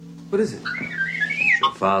What is it? It's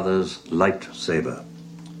your father's lightsaber.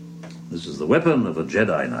 This is the weapon of a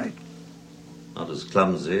Jedi Knight. Not as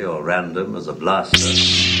clumsy or random as a blaster.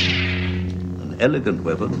 An elegant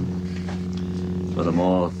weapon for a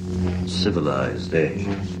more civilized age.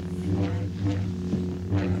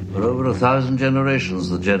 For over 1,000 generations,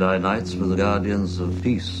 the Jedi Knights were the guardians of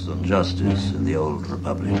peace and justice in the Old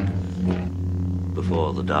Republic.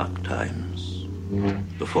 Before the Dark Times.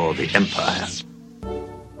 Before the Empire.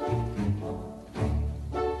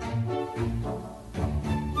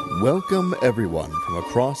 Welcome, everyone, from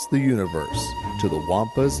across the universe to the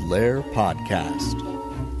Wampa's Lair podcast.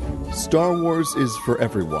 Star Wars is for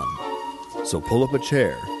everyone, so pull up a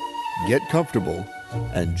chair, get comfortable,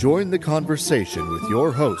 and join the conversation with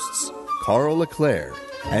your hosts, Carl LeClaire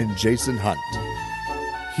and Jason Hunt,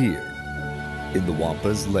 here in the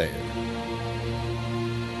Wampa's Lair.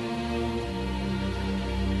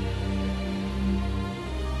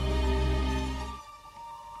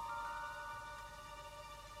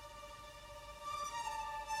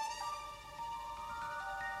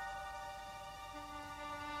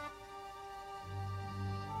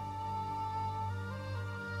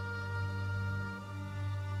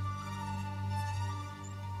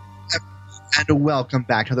 And welcome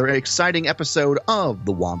back to another exciting episode of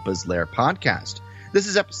the Wampa's Lair podcast. This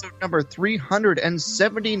is episode number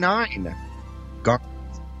 379,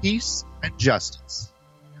 Guardians of Peace and Justice.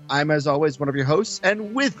 I'm, as always, one of your hosts,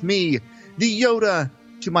 and with me, the Yoda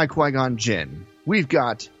to my Qui-Gon Jinn, we've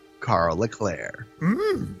got Carl LeClaire.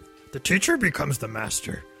 The teacher becomes the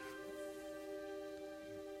master.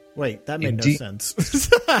 Wait, that made no sense.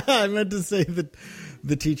 I meant to say that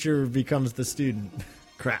the teacher becomes the student.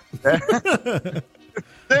 Crap.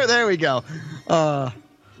 There we go.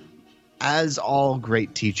 As all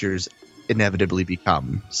great teachers inevitably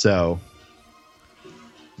become. So,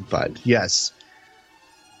 but yes,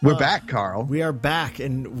 we're back, Carl. We are back,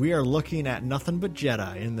 and we are looking at nothing but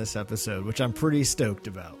Jedi in this episode, which I'm pretty stoked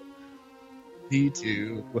about. Me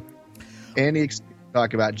too. Any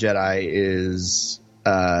talk about Jedi is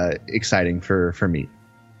exciting for me.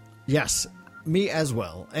 Yes, me as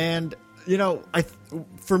well. And you know,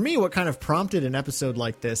 for me, what kind of prompted an episode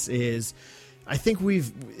like this is, I think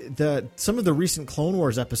some of the recent Clone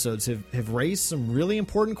Wars episodes have raised some really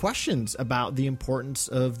important questions about the importance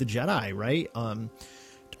of the Jedi, right? Are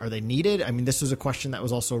they needed? I mean, this was a question that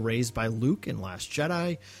was also raised by Luke in Last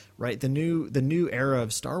Jedi, right? The new era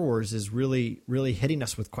of Star Wars is really, really hitting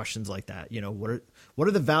us with questions like that. You know, what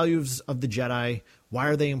are the values of the Jedi? Why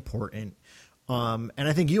are they important? And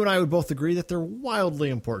I think you and I would both agree that they're wildly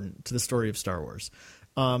important to the story of Star Wars,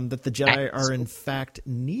 that the Jedi are in fact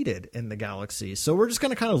needed in the galaxy. So we're just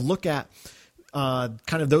going to kind of look at kind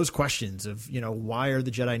of those questions of, you know, why are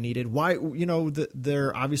the Jedi needed? Why, you know, there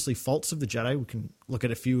are obviously faults of the Jedi. We can look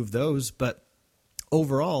at a few of those, but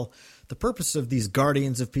overall, the purpose of these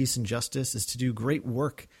Guardians of Peace and Justice is to do great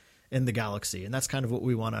work in the galaxy. And that's kind of what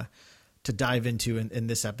we want to dive into in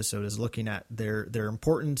this episode, is looking at their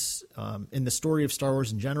importance in the story of Star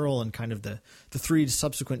Wars in general, and kind of the three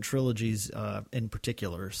subsequent trilogies in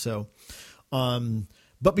particular. So,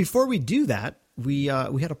 but before we do that, we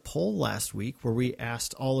had a poll last week where we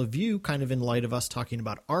asked all of you, kind of in light of us talking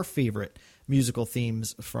about our favorite musical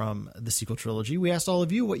themes from the sequel trilogy, we asked all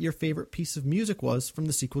of you what your favorite piece of music was from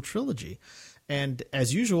the sequel trilogy. And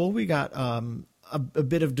as usual, we got a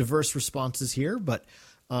bit of diverse responses here, but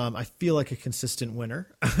I feel like a consistent winner.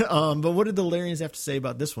 But what did the Larians have to say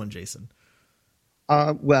about this one, Jason?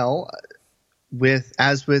 Well, with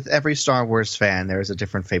every Star Wars fan, there is a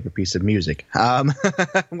different favorite piece of music.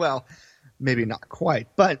 Well, maybe not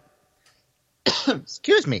quite, but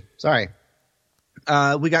excuse me. Sorry.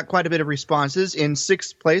 We got quite a bit of responses. In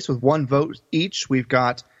sixth place with one vote each, we've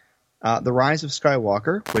got The Rise of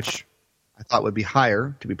Skywalker, which I thought would be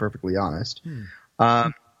higher, to be perfectly honest.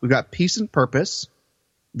 We've got Peace and Purpose,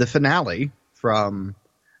 the finale from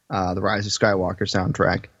the Rise of Skywalker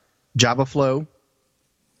soundtrack, Jabba Flow,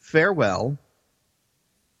 Farewell,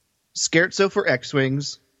 Scherzo for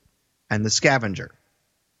X-Wings, and The Scavenger.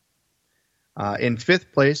 In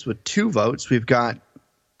fifth place with two votes, we've got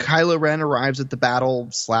Kylo Ren Arrives at the Battle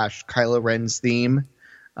 / Kylo Ren's theme.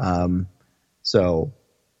 So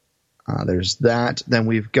there's that. Then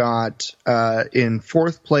we've got in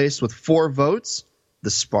fourth place with 4 votes,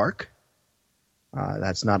 The Spark.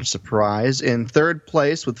 That's not a surprise. In third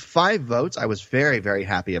place with 5 votes, I was very, very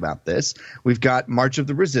happy about this, we've got March of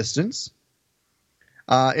the Resistance.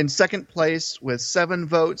 In second place with 7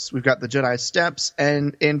 votes, we've got The Jedi Steps.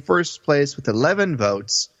 And in first place with 11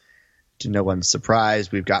 votes, to no one's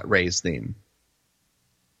surprise, we've got Rey's theme.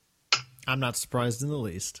 I'm not surprised in the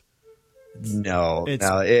least.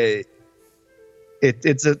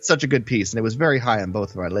 It's such a good piece, and it was very high on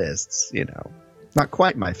both of our lists. Not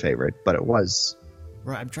quite my favorite, but it was.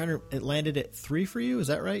 Right, it landed at 3 for you. Is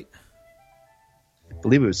that right? I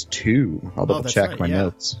believe it was 2. I'll double check my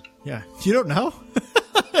notes. Yeah, you don't know.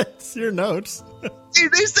 It's your notes. See,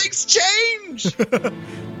 these things change. That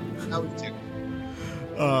was 2.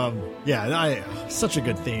 Such a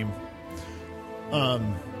good theme.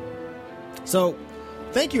 So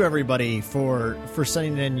thank you everybody for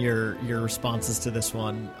sending in your responses to this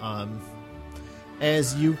one.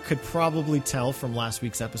 As you could probably tell from last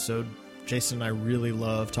week's episode, Jason and I really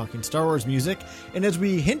love talking Star Wars music, and as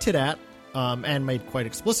we hinted at and made quite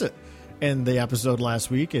explicit in the episode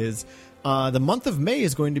last week, is the month of May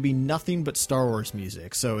is going to be nothing but Star Wars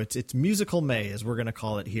music. So it's musical May, as we're going to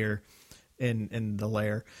call it here in the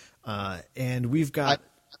lair. And we've got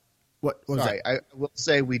what was that? I will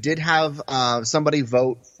say we did have somebody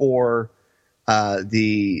vote for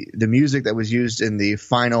the music that was used in the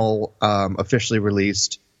final officially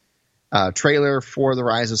released trailer for The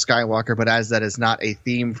Rise of Skywalker, but as that is not a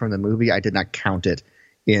theme from the movie, I did not count it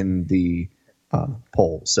in the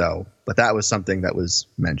poll. So, but that was something that was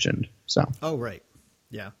mentioned. So, oh right,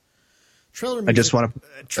 yeah. Trailer music, I just want to.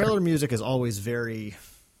 Trailer music is always very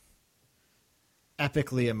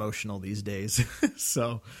epically emotional these days.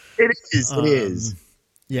 So it is. It is.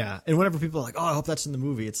 Yeah, and whenever people are like, "Oh, I hope that's in the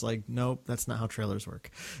movie," it's like, nope, that's not how trailers work.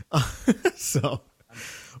 So,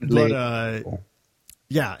 but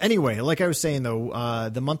yeah. Anyway, like I was saying though,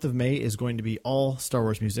 the month of May is going to be all Star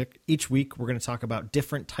Wars music. Each week, we're going to talk about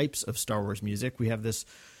different types of Star Wars music. We have this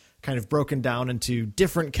kind of broken down into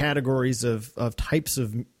different categories of types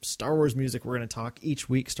of Star Wars music. We're going to talk each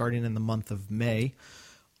week, starting in the month of May.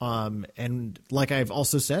 And like I've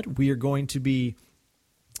also said, we are going to be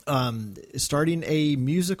starting a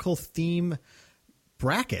musical theme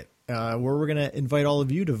bracket where we're going to invite all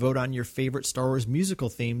of you to vote on your favorite Star Wars musical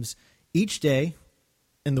themes each day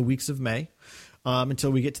in the weeks of May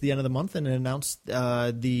until we get to the end of the month and announce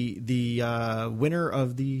the winner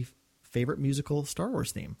of the favorite musical Star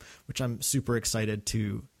Wars theme, which I'm super excited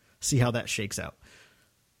to see how that shakes out.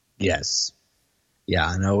 Yes. Yeah,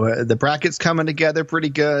 I know the bracket's coming together pretty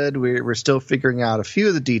good. We're still figuring out a few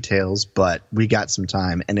of the details, but we got some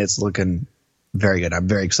time, and it's looking very good. I'm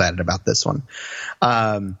very excited about this one.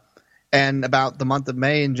 And about the month of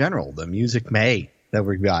May in general, the Music May that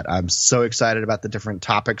we've got. I'm so excited about the different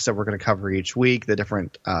topics that we're going to cover each week, the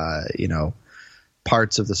different,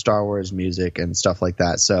 parts of the Star Wars music and stuff like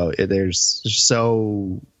that. So there's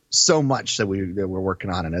so much that we're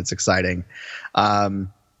working on, and it's exciting.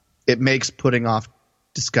 It makes putting off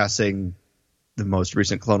discussing the most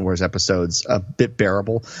recent Clone Wars episodes a bit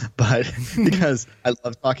bearable, but because I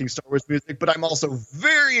love talking Star Wars music, but I'm also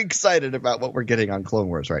very excited about what we're getting on Clone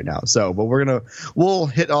Wars right now. So, but we'll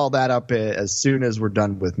hit all that up as soon as we're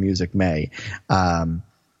done with Music May. 'Cause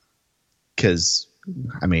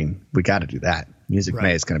I mean, we got to do that. Music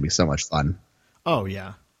May is going to be so much fun. Oh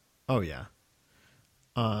yeah.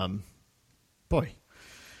 Boy.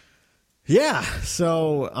 Yeah.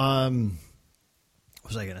 So, what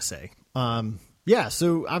was I going to say? Yeah.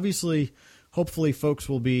 So obviously, hopefully folks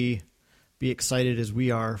will be excited as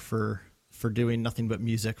we are for doing nothing but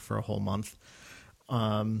music for a whole month.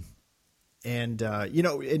 And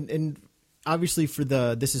obviously for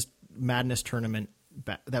the This Is Madness tournament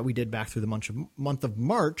that we did back through the month of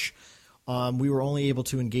March, we were only able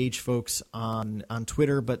to engage folks on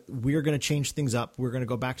Twitter, but we're going to change things up. We're going to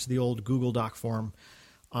go back to the old Google Doc form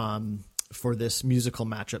for this musical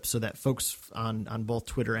matchup so that folks on both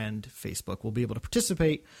Twitter and Facebook will be able to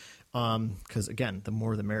participate. Because again, the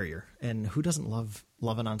more the merrier. And who doesn't love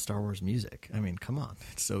loving on Star Wars music? I mean, come on,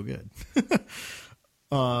 it's so good.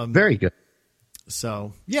 Very good.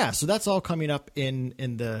 So yeah, so that's all coming up in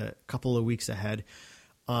the couple of weeks ahead.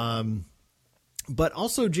 But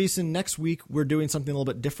also, Jason, next week we're doing something a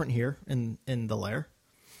little bit different here in the lair.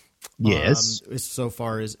 Yes. So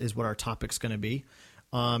far is what our topic's going to be.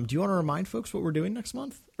 Do you want to remind folks what we're doing next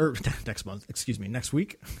month? Or next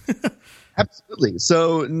week? Absolutely.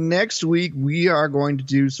 So next week we are going to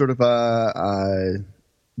do sort of a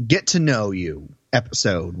get to know you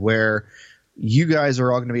episode where you guys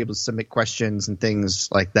are all going to be able to submit questions and things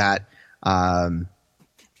like that,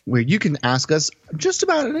 where you can ask us just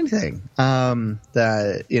about anything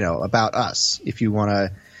about us. If you want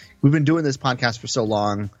to, we've been doing this podcast for so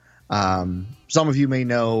long. Some of you may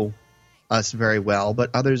know us very well, but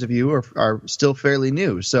others of you are still fairly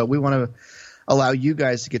new. So we want to allow you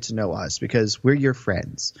guys to get to know us because we're your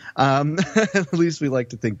friends. At least we like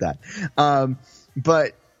to think that.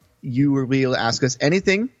 But you will be able to ask us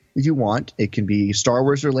anything you want. It can be Star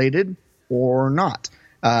Wars related, or not.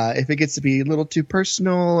 If it gets to be a little too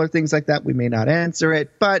personal or things like that, we may not answer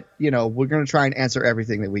it. But, we're going to try and answer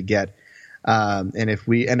everything that we get. And if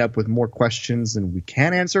we end up with more questions than we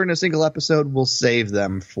can answer in a single episode, we'll save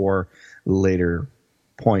them for later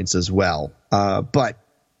points as well. But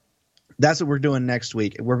that's what we're doing next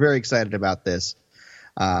week. We're very excited about this.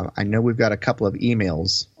 I know we've got a couple of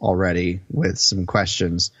emails already with some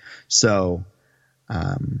questions. So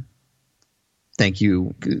thank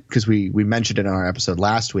you, because we mentioned it in our episode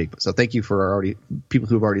last week. So thank you for people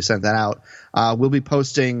who've already sent that out. We'll be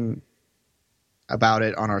posting about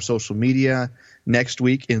it on our social media next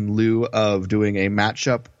week in lieu of doing a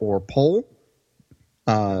matchup or poll.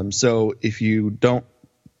 So if you don't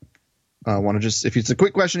want to if it's a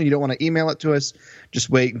quick question and you don't want to email it to us, just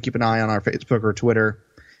wait and keep an eye on our Facebook or Twitter,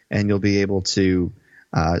 and you'll be able to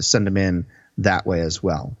send them in that way as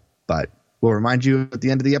well. But we'll remind you at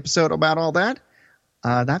the end of the episode about all that.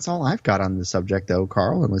 That's all I've got on the subject, though,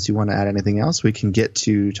 Carl. Unless you want to add anything else, we can get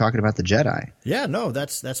to talking about the Jedi. Yeah, no,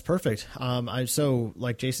 that's perfect. So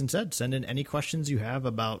like Jason said, send in any questions you have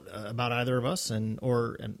about either of us and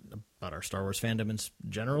about our Star Wars fandom in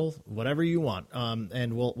general, whatever you want.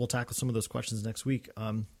 And we'll tackle some of those questions next week.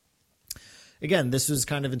 Again, this is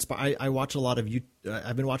kind of inspired. I watch a lot of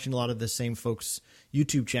I've been watching a lot of the same folks'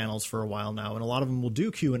 YouTube channels for a while now, and a lot of them will do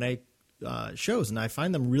Q&A shows, and I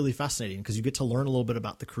find them really fascinating because you get to learn a little bit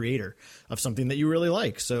about the creator of something that you really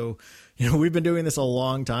like. So, we've been doing this a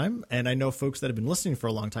long time, and I know folks that have been listening for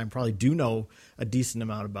a long time probably do know a decent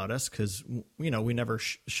amount about us because, we never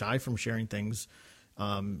shy from sharing things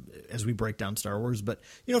as we break down Star Wars. But,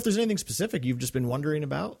 if there's anything specific you've just been wondering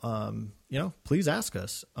about, please ask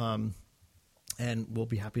us, and we'll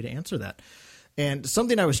be happy to answer that. And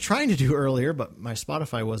something I was trying to do earlier, but my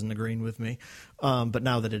Spotify wasn't agreeing with me. But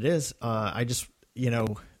now that it is, I just,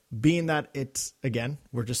 being that it's, again,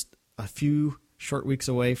 we're just a few short weeks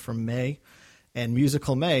away from May and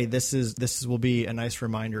musical May, this will be a nice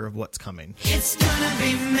reminder of what's coming. It's gonna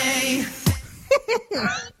be May.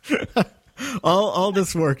 All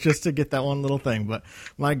this work just to get that one little thing, but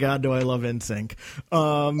my God, do I love NSYNC.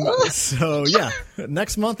 So yeah,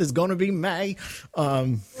 next month is going to be May.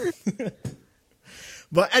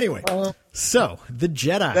 But anyway, so the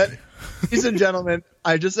Jedi. Ladies and gentlemen,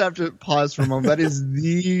 I just have to pause for a moment. That is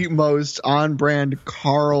the most on-brand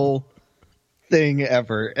Carl thing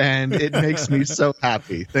ever, and it makes me so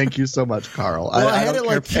happy. Thank you so much, Carl. Well, I don't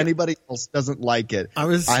care if anybody else doesn't like it.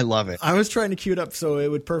 I love it. I was trying to cue it up so it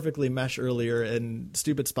would perfectly mesh earlier, and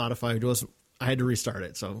stupid Spotify I had to restart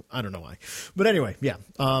it, so I don't know why. But anyway, yeah,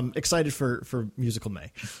 excited for musical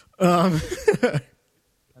May.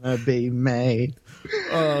 Gonna be May.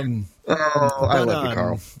 I love you,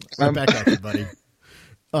 Carl. I'm back at you, buddy.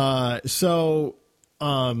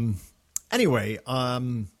 Anyway,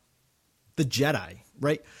 the Jedi,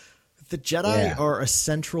 right? The Jedi are a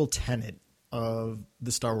central tenet of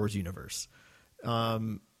the Star Wars universe.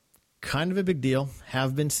 Kind of a big deal.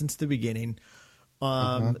 Have been since the beginning.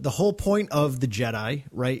 The whole point of the Jedi,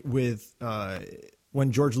 right, with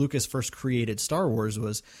when George Lucas first created Star Wars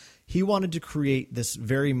was he wanted to create this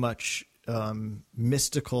very much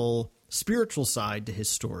mystical, spiritual side to his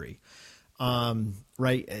story.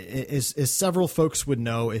 Right? As several folks would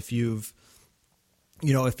know if you've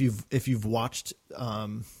watched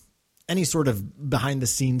any sort of behind the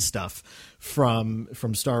scenes stuff from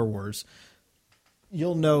Star Wars,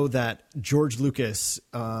 you'll know that George Lucas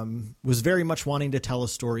was very much wanting to tell a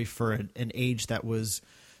story for an age that was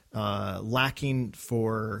lacking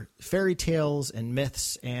for fairy tales and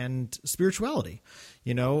myths and spirituality,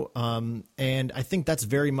 and I think that's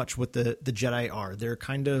very much what the Jedi are. They're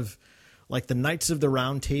kind of like the Knights of the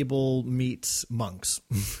Round Table meets monks,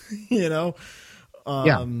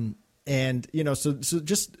 And, so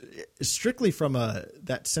just strictly from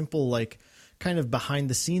that simple, like kind of behind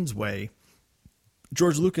the scenes way,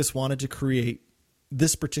 George Lucas wanted to create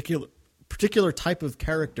this particular type of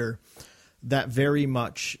character that very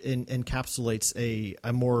much encapsulates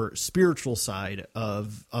a more spiritual side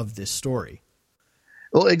of this story.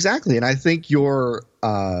 Well, exactly. And I think your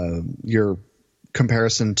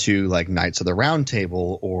comparison to like Knights of the Round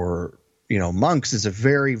Table or, monks is a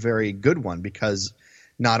very, very good one, because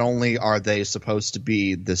not only are they supposed to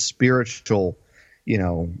be the spiritual,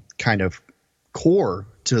 kind of core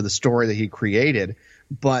to the story that he created,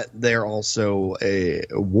 but they're also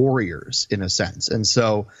warriors in a sense. And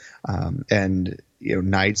so,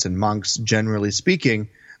 knights and monks, generally speaking,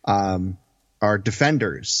 are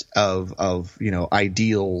defenders of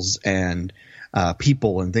ideals and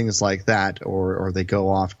people and things like that, or they go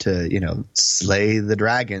off to, slay the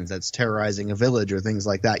dragons that's terrorizing a village or things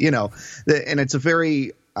like that, and it's a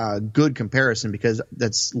very good comparison because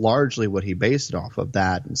that's largely what he based it off of,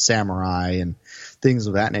 that and samurai and things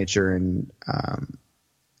of that nature, and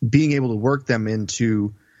being able to work them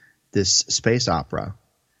into this space opera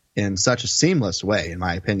in such a seamless way, in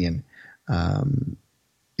my opinion, and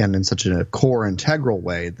in such a core integral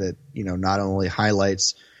way that, not only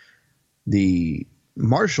highlights the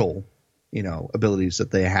martial, abilities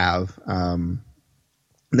that they have,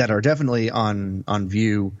 that are definitely on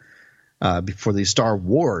view for the Star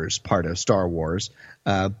Wars part of Star Wars,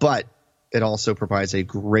 but it also provides a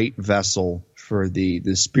great vessel for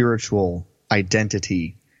the spiritual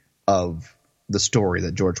identity of the story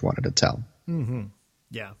that George wanted to tell. Mm-hmm.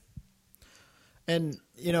 Yeah. And,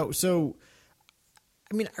 so,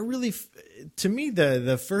 I mean, to me,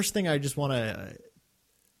 the first thing I just want to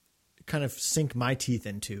kind of sink my teeth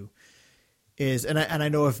into is, and I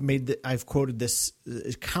know I've quoted this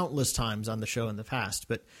countless times on the show in the past,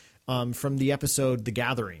 but from the episode The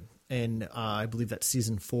Gathering, and I believe that's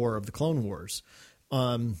season 4 of the Clone Wars,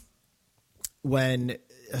 when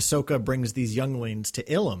Ahsoka brings these younglings to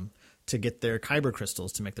Ilum to get their kyber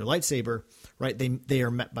crystals to make their lightsaber, right? They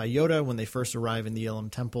are met by Yoda when they first arrive in the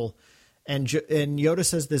Ilum Temple, and Yoda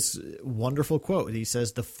says this wonderful quote. He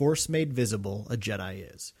says, "The Force made visible, a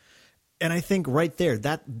Jedi is." And I think right there,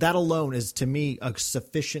 that alone is, to me, a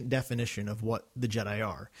sufficient definition of what the Jedi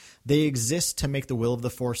are. They exist to make the will of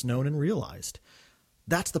the Force known and realized.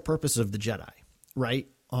 That's the purpose of the Jedi, right?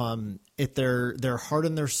 If their heart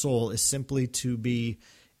and their soul is simply to be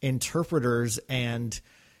interpreters and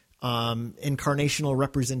incarnational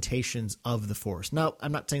representations of the Force. Now,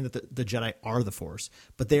 I'm not saying that the Jedi are the Force,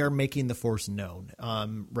 but they are making the Force known,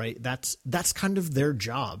 right? That's kind of their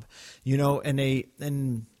job,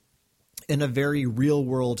 in a very real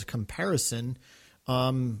world comparison,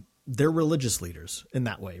 they're religious leaders in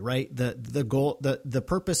that way, right? The goal, the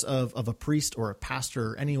purpose of a priest or a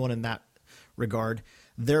pastor or anyone in that regard,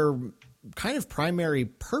 their kind of primary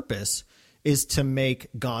purpose is to make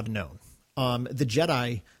God known. The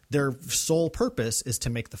Jedi, their sole purpose is to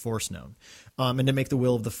make the Force known, and to make the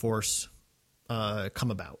will of the Force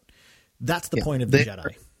come about. That's the point of the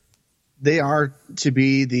Jedi. They are to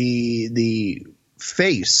be the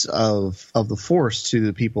face of the Force to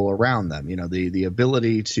the people around them. The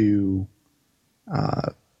ability to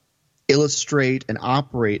illustrate and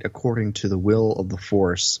operate according to the will of the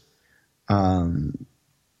Force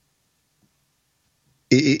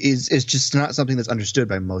is just not something that's understood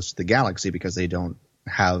by most of the galaxy because they don't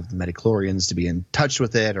have the midichlorians to be in touch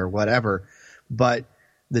with it or whatever. But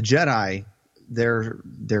the Jedi,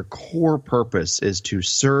 their core purpose is to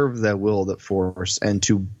serve the will of the Force and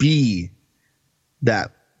to be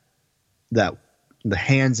that the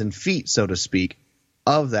hands and feet, so to speak,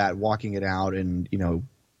 of that, walking it out and,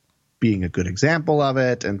 being a good example of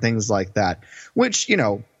it and things like that, which,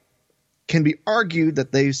 can be argued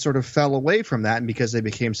that they sort of fell away from that because they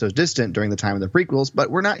became so distant during the time of the prequels. But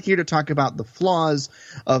we're not here to talk about the flaws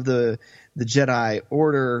of the Jedi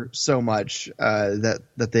Order so much that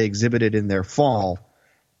they exhibited in their fall,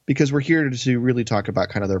 because we're here to really talk about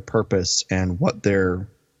kind of their purpose and what their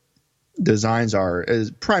designs are,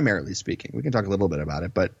 as primarily speaking. We can talk a little bit about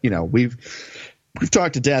it, but we've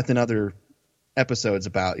talked to death in other episodes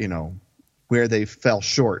about where they fell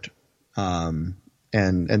short, and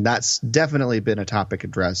that's definitely been a topic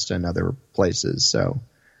addressed in other places. So,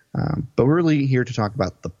 but we're really here to talk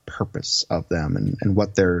about the purpose of them and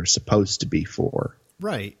what they're supposed to be for.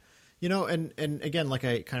 Right. And again, like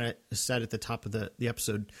I kind of said at the top of the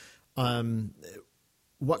episode,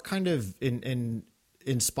 what kind of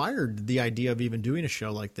inspired the idea of even doing a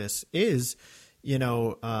show like this is,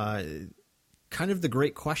 kind of the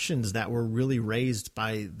great questions that were really raised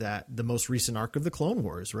by the most recent arc of the Clone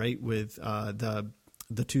Wars, right? With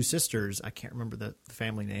the two sisters. I can't remember the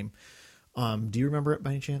family name. Do you remember it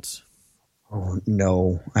by any chance? Oh,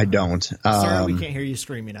 no, I don't. Sorry, we can't hear you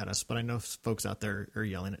screaming at us, but I know folks out there are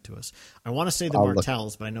yelling it to us. I want to say the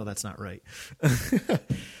Martells, but I know that's not right. I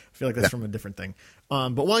feel like that's from a different thing.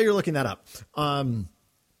 But while you're looking that up,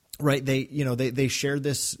 right, they shared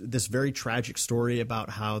this very tragic story about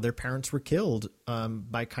how their parents were killed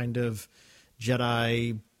by kind of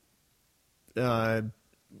Jedi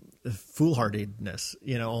foolhardiness,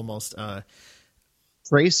 almost.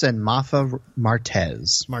 Trace and Mafa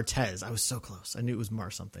Martez. Martez. I was so close. I knew it was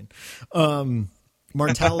Mar something.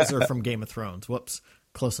 Martells are from Game of Thrones. Whoops.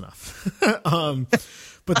 Close enough.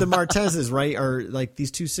 But the Martezes, right, are like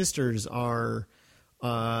these two sisters are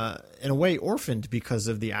in a way orphaned because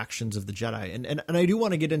of the actions of the Jedi. And I do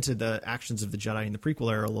want to get into the actions of the Jedi in the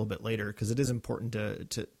prequel era a little bit later, because it is important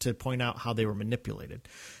to point out how they were manipulated.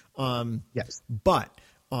 Yes. But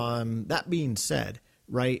that being said,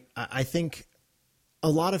 right? I think a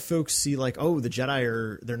lot of folks see like, oh, the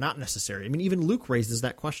Jedi they're not necessary. I mean, even Luke raises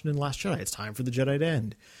that question in Last Jedi. It's time for the Jedi to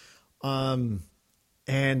end.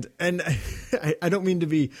 And I don't mean to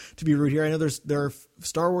be rude here. I know there are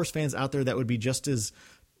Star Wars fans out there that would be just as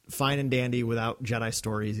fine and dandy without Jedi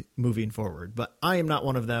stories moving forward, but I am not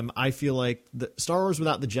one of them. I feel like the Star Wars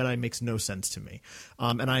without the Jedi makes no sense to me.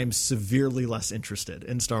 And I am severely less interested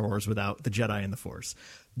in Star Wars without the Jedi and the Force.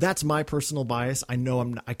 That's my personal bias. I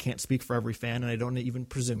know I can't speak for every fan, and I don't even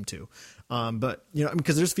presume to. But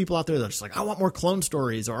because there's people out there that are just like, I want more clone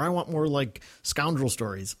stories, or I want more like scoundrel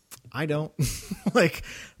stories. I don't. Like,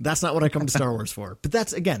 that's not what I come to Star Wars for. But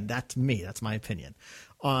that's me. That's my opinion.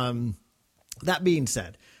 That being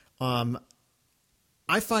said,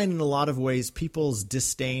 I find in a lot of ways people's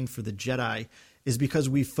disdain for the Jedi is because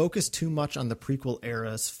we focus too much on the prequel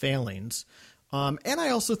era's failings. And I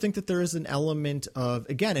also think that there is an element of,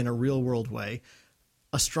 again, in a real world way,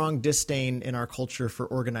 a strong disdain in our culture for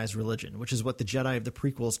organized religion, which is what the Jedi of the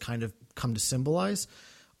prequels kind of come to symbolize.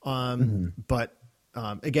 But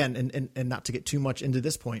again, and not to get too much into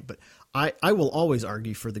this point, but I will always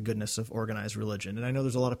argue for the goodness of organized religion. And I know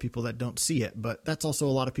there's a lot of people that don't see it, but that's also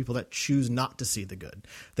a lot of people that choose not to see the good.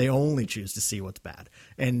 They only choose to see what's bad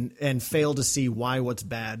and fail to see why what's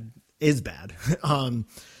bad is bad.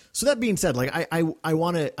 So that being said, like I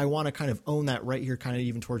want to kind of own that right here, kind of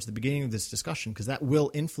even towards the beginning of this discussion, because that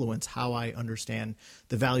will influence how I understand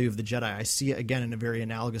the value of the Jedi. I see it again in a very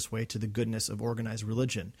analogous way to the goodness of organized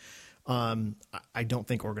religion. I don't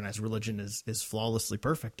think organized religion is flawlessly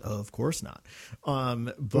perfect. Of course not.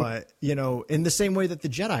 But in the same way that the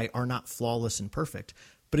Jedi are not flawless and perfect,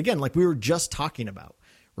 but again, like we were just talking about,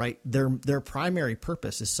 right? Their primary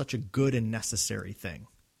purpose is such a good and necessary thing.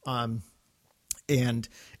 And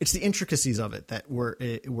it's the intricacies of it that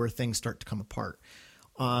where things start to come apart.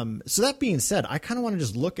 So that being said, I kind of want to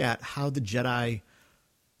just look at how the Jedi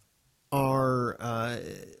are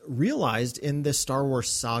realized in this Star Wars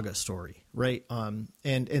saga story, right?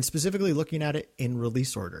 And specifically looking at it in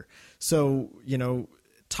release order. So,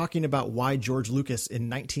 talking about why George Lucas in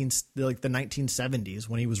the 1970s,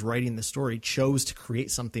 when he was writing the story, chose to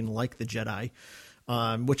create something like the Jedi,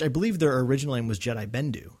 which I believe their original name was Jedi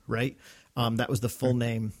Bendu, right? That was the full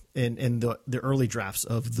name in the early drafts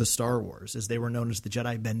of the Star Wars, as they were known as the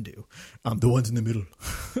Jedi Bendu, the ones in the middle.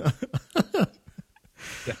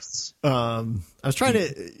 Yes. I was trying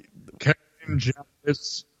to Captain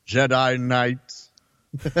Jarvis, Jedi Knight.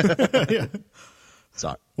 Yeah.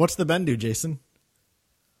 Sorry. What's the Bendu, Jason?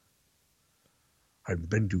 I'm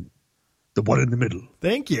Bendu, the one in the middle.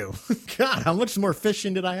 Thank you. God, how much more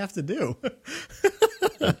fishing did I have to do?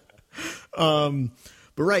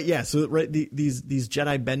 But right, yeah. So right, these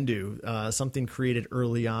Jedi Bendu, something created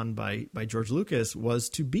early on by George Lucas, was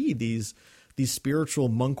to be these spiritual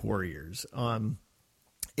monk warriors.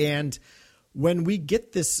 And when we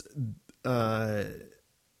get this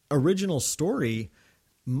original story,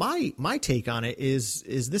 my take on it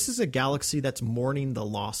is this is a galaxy that's mourning the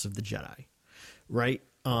loss of the Jedi, right?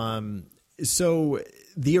 So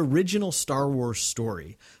the original Star Wars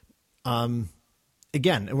story,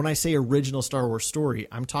 again, when I say original Star Wars story,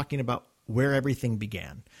 I'm talking about where everything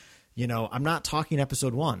began. I'm not talking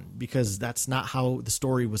episode 1, because that's not how the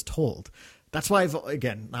story was told. That's why now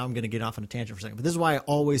I'm going to get off on a tangent for a second, but this is why I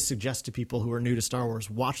always suggest to people who are new to Star Wars,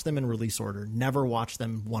 watch them in release order. Never watch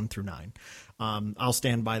them 1 through 9. I'll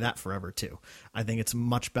stand by that forever too. I think it's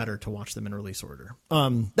much better to watch them in release order.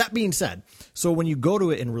 That being said, so when you go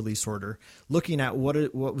to it in release order, looking at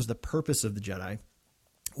what was the purpose of the Jedi,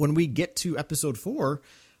 when we get to episode 4,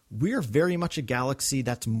 we're very much a galaxy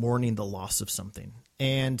that's mourning the loss of something.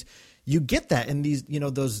 And you get that in these,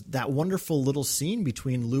 that wonderful little scene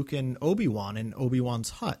between Luke and Obi-Wan in Obi-Wan's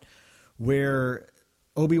hut, where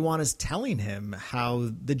Obi-Wan is telling him how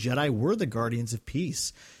the Jedi were the guardians of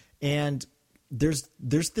peace. And there's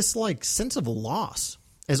this like sense of loss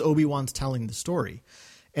as Obi-Wan's telling the story.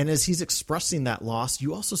 And as he's expressing that loss,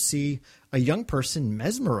 you also see a young person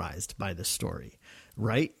mesmerized by this story,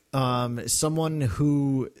 right? Someone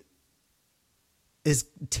who is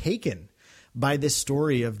taken by this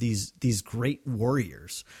story of these great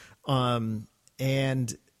warriors. And,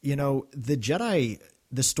 the Jedi,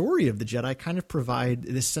 the story of the Jedi kind of provide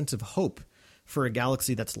this sense of hope for a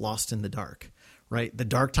galaxy that's lost in the dark, right? The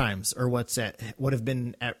dark times are what have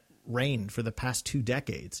been at reign for the past 2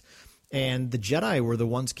 decades. And the Jedi were the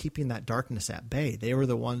ones keeping that darkness at bay. They were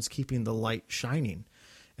the ones keeping the light shining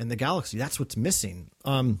in the galaxy. That's what's missing.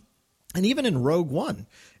 And even in Rogue One,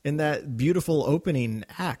 in that beautiful opening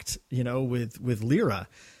act, with Lyra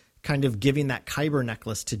kind of giving that Kyber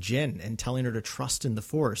necklace to Jyn and telling her to trust in the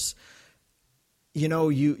Force,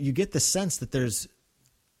 you get the sense that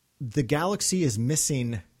the galaxy is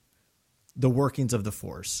missing the workings of the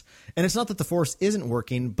Force. And it's not that the Force isn't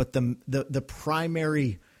working, but the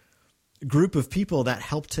primary group of people that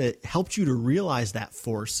helped you to realize that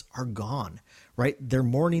Force are gone, right? They're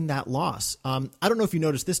mourning that loss. I don't know if you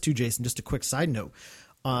noticed this too, Jason, just a quick side note.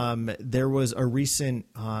 There was a recent,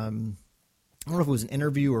 I don't know if it was an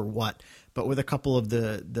interview or what, but with a couple of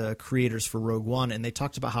the creators for Rogue One. And they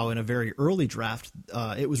talked about how in a very early draft,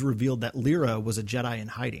 it was revealed that Lyra was a Jedi in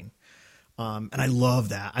hiding. And I love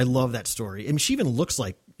that. I love that story. I mean, she even looks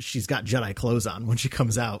like she's got Jedi clothes on when she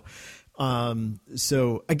comes out.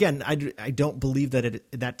 So again, I don't believe that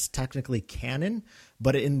that's technically canon,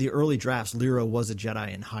 but in the early drafts, Lyra was a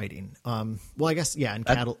Jedi in hiding. Well, I guess, yeah,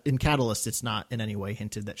 in Catalyst, it's not in any way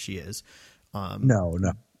hinted that she is. No.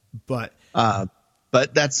 But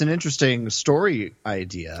that's an interesting story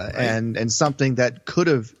idea, right? and something that could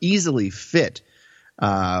have easily fit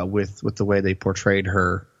with the way they portrayed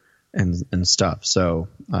her and stuff. So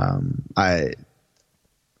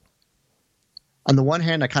on the one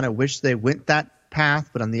hand, I kind of wish they went that path,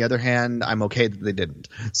 but on the other hand, I'm okay that they didn't.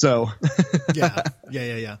 So yeah.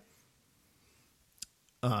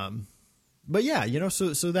 But yeah,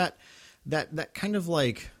 so that kind of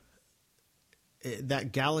like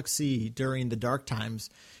that galaxy during the dark times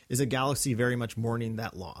is a galaxy very much mourning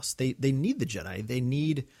that loss. They need the Jedi. They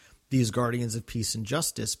need these guardians of peace and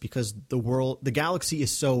justice because the galaxy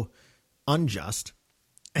is so unjust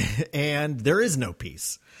and there is no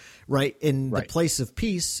peace, right? In the place of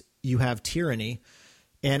peace, you have tyranny,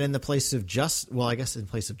 and in the place of in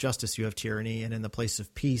place of justice, you have tyranny, and in the place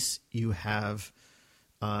of peace, you have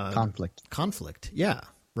conflict. Yeah.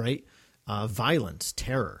 Right. Violence,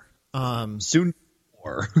 terror, soon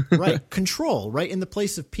war. Right. Control, right? In the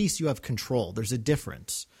place of peace, you have control. There's a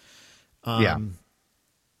difference. Krennic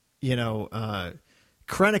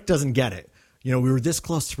doesn't get it. We were this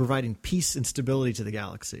close to providing peace and stability to the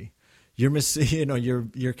galaxy. You're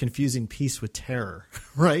you're confusing peace with terror,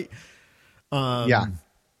 right? There's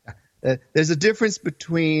a difference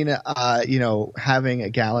between having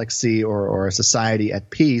a galaxy or a society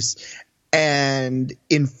at peace and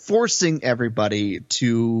enforcing everybody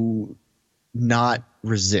to not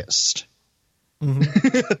resist.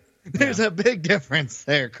 Mm-hmm. There's a big difference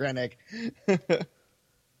there, Krennic.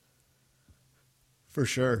 For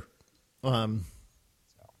sure. So go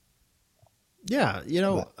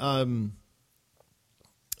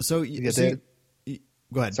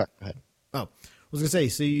ahead. Sorry, go ahead. Oh, I was gonna say,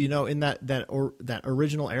 so in that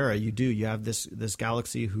original era, you have this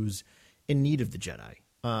galaxy who's in need of the Jedi,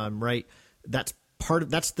 right? This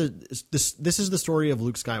is the story of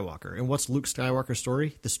Luke Skywalker, and what's Luke Skywalker's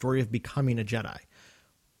story? The story of becoming a Jedi.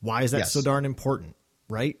 Why is that so darn important,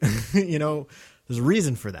 right? There's a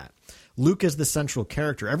reason for that. Luke is the central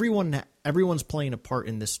character. Everyone's playing a part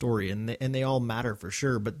in this story, and they all matter for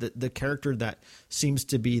sure. But the character that seems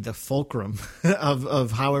to be the fulcrum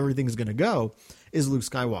of how everything's going to go is Luke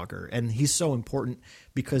Skywalker, and he's so important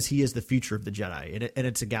because he is the future of the Jedi, and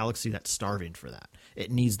it's a galaxy that's starving for that.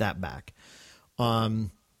 It needs that back. The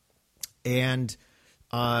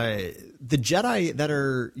Jedi that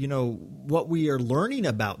are, what we are learning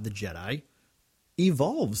about the Jedi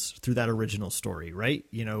evolves through that original story, right?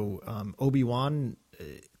 Obi-Wan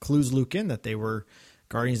clues Luke in that they were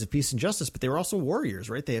guardians of peace and justice, but they were also warriors,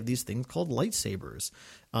 right? They have these things called lightsabers.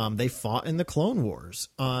 They fought in the Clone Wars.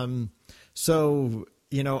 But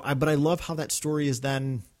I love how that story is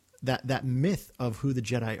then that myth of who the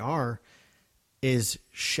Jedi are is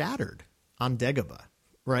shattered on Dagobah,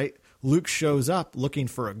 right? Luke shows up looking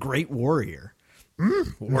for a great warrior.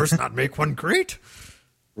 Wars not make one great.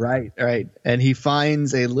 Right. And he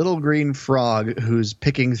finds a little green frog who's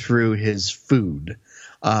picking through his food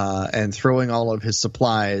and throwing all of his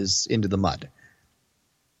supplies into the mud.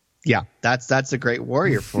 Yeah, that's a great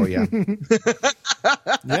warrior for you.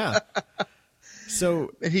 Yeah.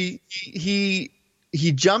 So he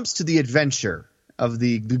jumps to the adventure of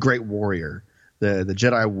the great warrior, the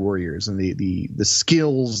Jedi warriors, and the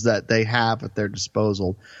skills that they have at their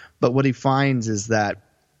disposal. But what he finds is that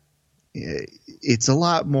it's a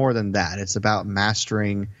lot more than that. It's about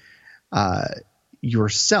mastering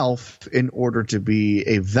yourself in order to be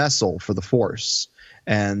a vessel for the Force.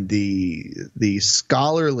 And the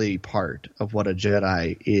scholarly part of what a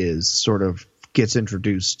Jedi is sort of gets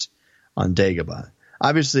introduced on Dagobah.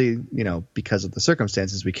 Obviously, because of the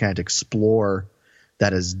circumstances, we can't explore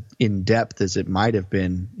that as in depth as it might have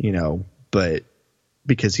been, but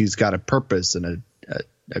because he's got a purpose and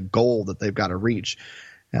a goal that they've got to reach.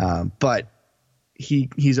 But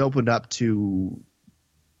he's opened up to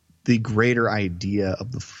the greater idea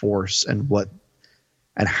of the Force and what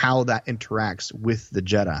and how that interacts with the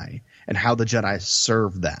Jedi and how the Jedi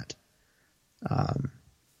serve that.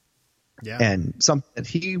 And something that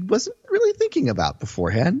he wasn't really thinking about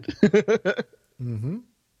beforehand. Mm-hmm.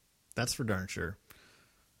 That's for darn sure.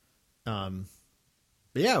 But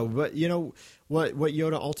yeah, but you know what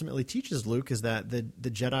Yoda ultimately teaches Luke is that the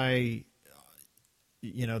Jedi,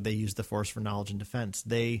 you know, they use the Force for knowledge and defense.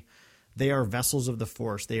 They are vessels of the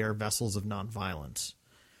Force. They are vessels of nonviolence,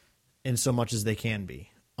 in so much as they can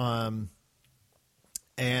be. And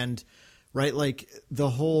right, like the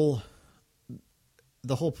whole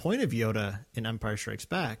point of Yoda in Empire Strikes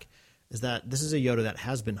Back is that this is a Yoda that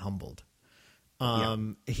has been humbled.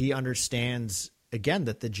 He understands, again,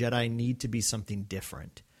 that the Jedi need to be something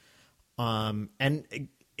different. And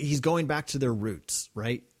he's going back to their roots,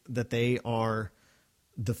 right? That they are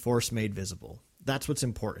the Force made visible. That's what's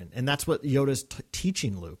important. And that's what Yoda's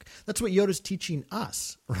teaching Luke. That's what Yoda's teaching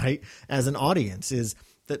us, right? As an audience, is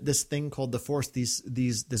that this thing called the Force,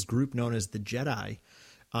 this group known as the Jedi,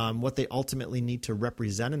 what they ultimately need to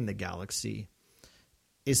represent in the galaxy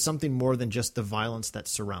is something more than just the violence that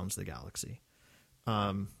surrounds the galaxy.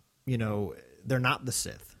 You know, they're not the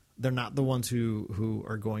Sith. They're not the ones who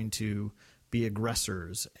are going to be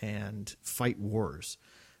aggressors and fight wars.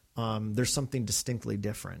 There's something distinctly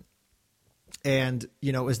different. And,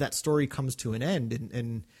 you know, as that story comes to an end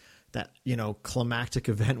and that, you know, climactic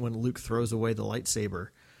event when Luke throws away the lightsaber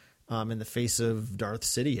in the face of Darth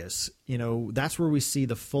Sidious, you know, that's where we see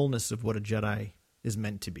the fullness of what a Jedi is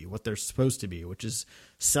meant to be, what they're supposed to be, which is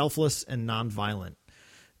selfless and nonviolent.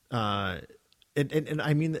 And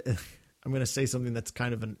I mean, I'm going to say something that's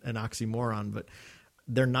kind of an oxymoron, but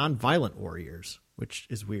they're nonviolent warriors, which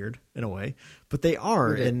is weird in a way, but they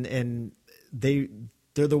are. Okay. And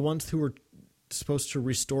they're the ones who are supposed to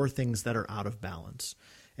restore things that are out of balance.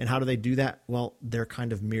 And how do they do that? Well, they're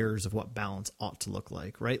kind of mirrors of what balance ought to look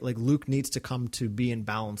like, right? Like Luke needs to come to be in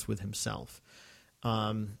balance with himself.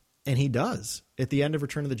 And he does. At the end of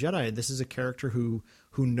Return of the Jedi, this is a character who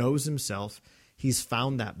knows himself. He's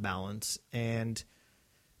found that balance, and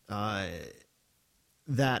that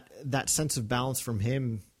sense of balance from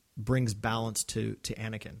him brings balance to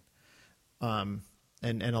Anakin, and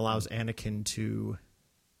allows Anakin to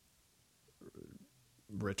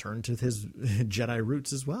return to his Jedi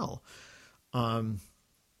roots as well.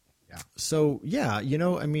 So yeah, you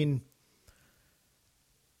know, I mean,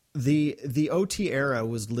 the OT era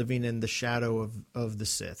was living in the shadow of the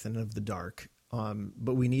Sith and of the dark.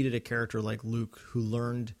 But we needed a character like Luke who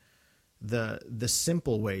learned the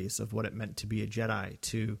simple ways of what it meant to be a Jedi,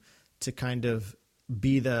 to kind of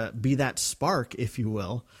be that spark, if you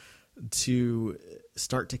will, to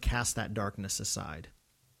start to cast that darkness aside.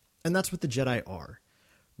 And that's what the Jedi are,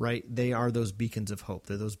 right? They are those beacons of hope.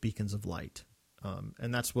 They're those beacons of light.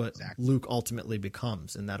 And that's what Luke ultimately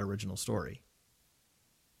becomes in that original story.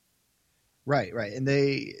 Right. And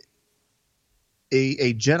a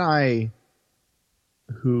Jedi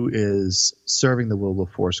who is serving the will of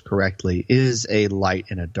the Force correctly is a light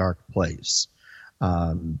in a dark place.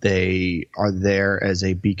 They are there as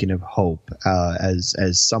a beacon of hope,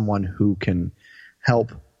 as someone who can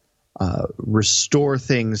help restore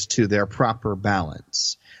things to their proper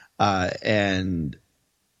balance. And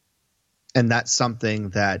that's something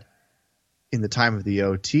that in the time of the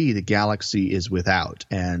OT, the galaxy is without,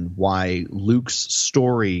 and why Luke's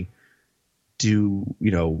story to,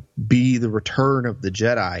 you know, be the return of the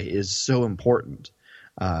Jedi is so important,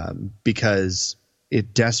 because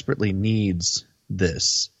it desperately needs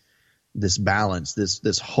this balance,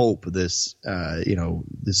 this hope, this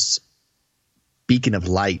beacon of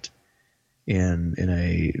light in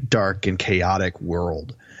a dark and chaotic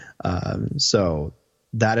world. So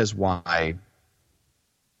that is why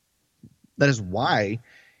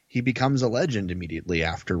he becomes a legend immediately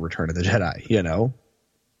after Return of the Jedi, you know?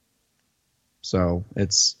 So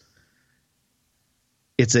it's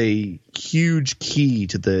a huge key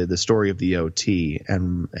to the story of the OT,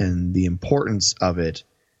 and the importance of it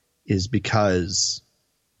is because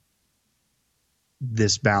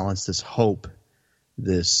this balance, this hope,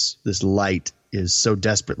 this light is so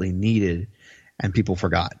desperately needed, and people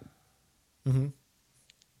forgot. Mm-hmm.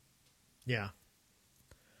 Yeah.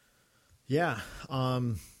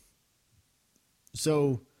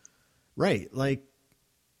 So, right, like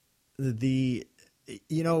you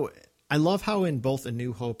know, I love how in both A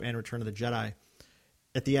New Hope and Return of the Jedi,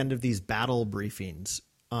 at the end of these battle briefings,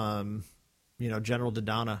 you know, General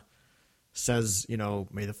Dodonna says, you know,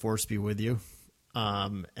 may the Force be with you.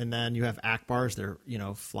 And then you have Akbar's, they're, you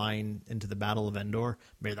know, flying into the Battle of Endor.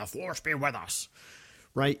 May the Force be with us.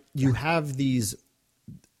 Right? You have these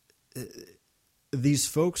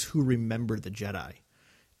folks who remember the Jedi.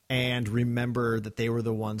 and remember that they were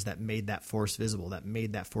the ones that made that force visible, that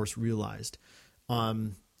made that force realized.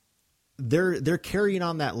 They're carrying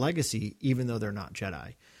on that legacy, even though they're not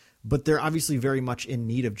Jedi. But they're obviously very much in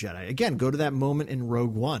need of Jedi. Again, go to that moment in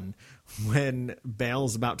Rogue One when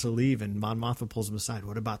Bail's about to leave and Mon Mothma pulls him aside.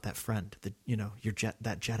 What about that friend? That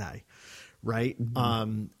that Jedi, right?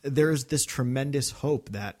 Mm-hmm. There's this tremendous hope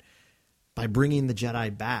that by bringing the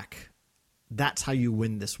Jedi back, that's how you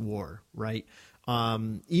win this war, right?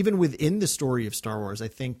 Even within the story of Star Wars, I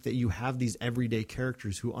think that you have these everyday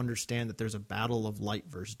characters who understand that there's a battle of light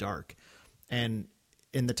versus dark, and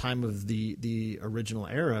in the time of the original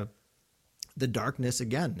era, the darkness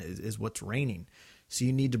again is what's reigning. So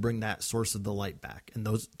you need to bring that source of the light back. And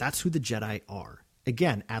that's who the Jedi are,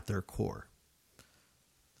 again, at their core.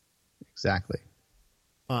 Exactly.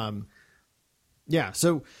 Yeah.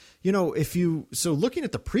 So, so looking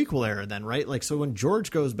at the prequel era then, right? Like, so when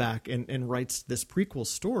George goes back and writes this prequel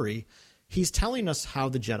story, he's telling us how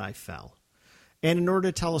the Jedi fell. And in order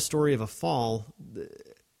to tell a story of a fall,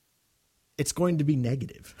 it's going to be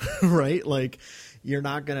negative, right? Like you're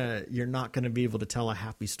not gonna be able to tell a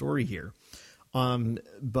happy story here.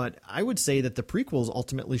 But I would say that the prequels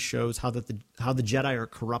ultimately shows how the Jedi are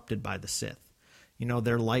corrupted by the Sith.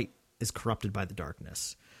 Their light is corrupted by the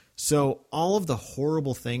darkness. So all of the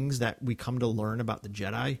horrible things that we come to learn about the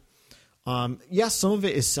Jedi, yes, some of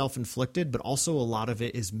it is self-inflicted, but also a lot of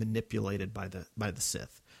it is manipulated by the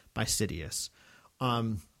Sith, by Sidious.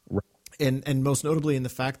 And most notably in the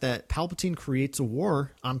fact that Palpatine creates a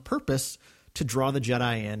war on purpose to draw the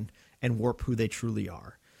Jedi in and warp who they truly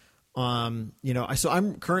are. So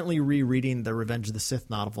I'm currently rereading the Revenge of the Sith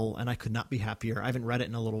novel, and I could not be happier. I haven't read it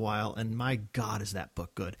in a little while, and my God, is that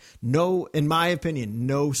book good. No, in my opinion,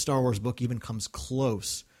 no Star Wars book even comes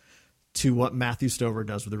close to what Matthew Stover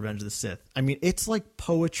does with the Revenge of the Sith. I mean, it's like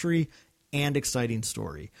poetry and exciting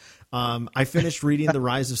story. I finished reading the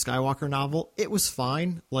Rise of Skywalker novel. It was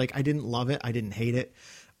fine. Like, I didn't love it. I didn't hate it.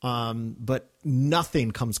 But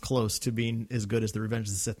nothing comes close to being as good as the Revenge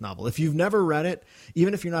of the Sith novel. If you've never read it,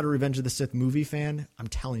 even if you're not a Revenge of the Sith movie fan, I'm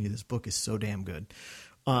telling you, this book is so damn good.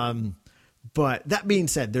 But that being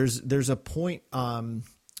said, there's a point,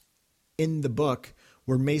 in the book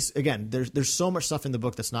where Mace, again, there's so much stuff in the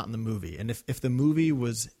book that's not in the movie. And if the movie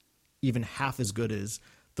was even half as good as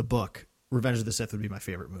the book, Revenge of the Sith would be my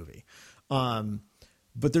favorite movie.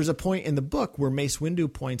 But there's a point in the book where Mace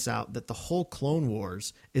Windu points out that the whole Clone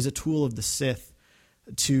Wars is a tool of the Sith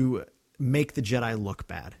to make the Jedi look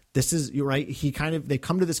bad. This is, you're right. They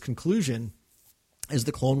come to this conclusion as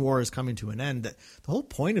the Clone War is coming to an end that the whole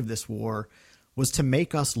point of this war was to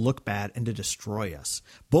make us look bad and to destroy us,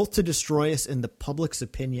 both to destroy us in the public's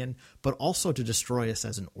opinion, but also to destroy us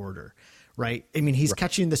as an order. Right. I mean, he's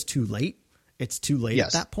catching this too late. It's too late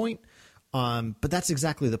at that point. But that's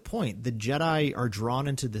exactly the point. The Jedi are drawn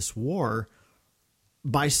into this war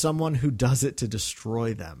by someone who does it to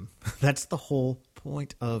destroy them. That's the whole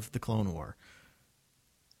point of the Clone War.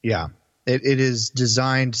 Yeah. It is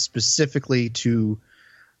designed specifically to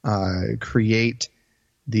create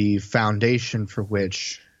the foundation for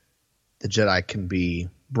which the Jedi can be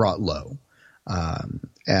brought low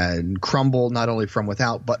and crumble not only from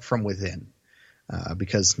without, but from within.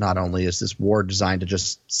 Because not only is this war designed to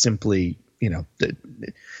just simply,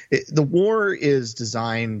 the war is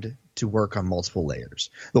designed to work on multiple layers.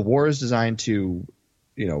 The war is designed to,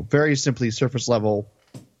 very simply surface level,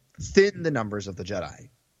 thin the numbers of the Jedi.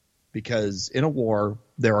 Because in a war,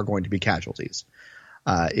 there are going to be casualties.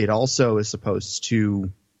 It also is supposed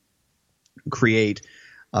to create,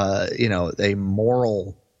 a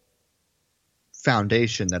moral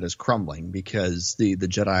foundation that is crumbling because the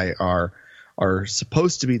Jedi are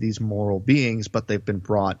supposed to be these moral beings, but they've been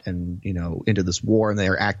brought into this war, and they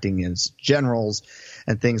are acting as generals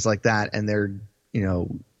and things like that. And they're,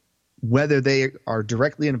 whether they are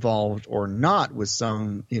directly involved or not with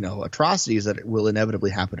some, atrocities that will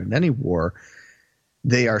inevitably happen in any war,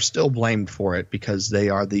 they are still blamed for it because they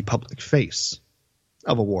are the public face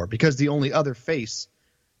of a war. Because the only other face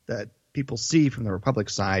that people see from the Republic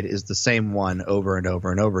side is the same one over and over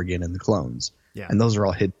and over again in the clones. Yeah. And those are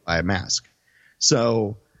all hidden by a mask.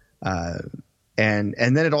 So, and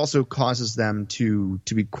then it also causes them to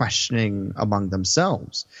be questioning among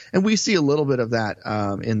themselves. And we see a little bit of that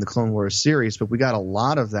in the Clone Wars series, but we got a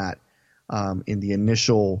lot of that in the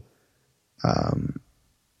initial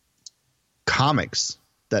comics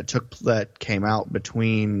that came out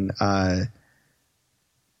between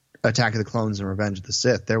Attack of the Clones and Revenge of the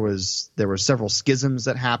Sith. There were several schisms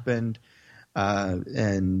that happened,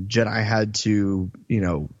 and Jedi had to,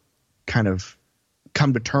 kind of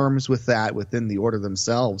come to terms with that within the Order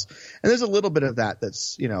themselves. And there's a little bit of that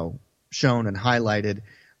that's, shown and highlighted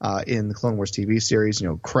in the Clone Wars TV series.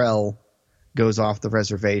 Krell goes off the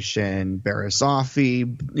reservation.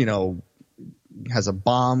 Barisafi, has a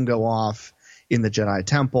bomb go off in the Jedi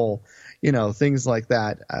Temple, things like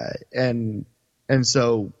that. And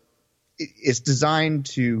so it's designed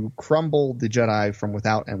to crumble the Jedi from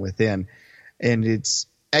without and within. And it's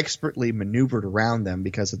expertly maneuvered around them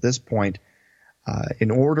because at this point,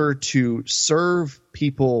 in order to serve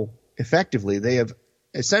people effectively, they have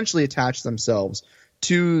essentially attached themselves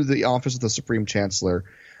to the office of the Supreme Chancellor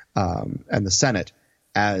and the Senate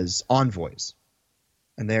as envoys.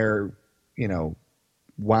 And they're,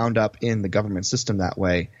 wound up in the government system that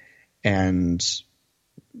way. And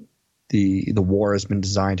the war has been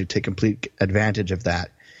designed to take complete advantage of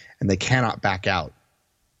that. And they cannot back out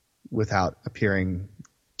without appearing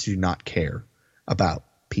to not care about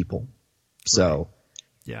people. So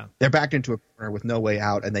yeah, they're backed into a corner with no way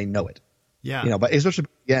out, and they know it. Yeah. But especially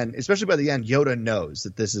by the end, Yoda knows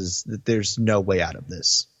that there's no way out of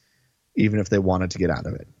this. Even if they wanted to get out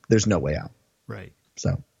of it, there's no way out. Right.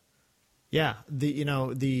 So yeah,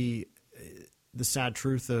 the sad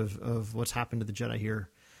truth of what's happened to the Jedi here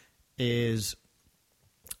is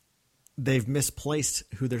they've misplaced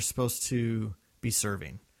who they're supposed to be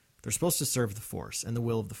serving. They're supposed to serve the Force and the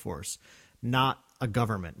will of the Force, not a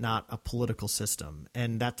government, not a political system.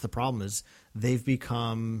 And that's the problem, is they've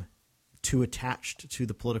become too attached to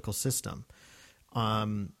the political system.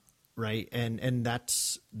 Right. And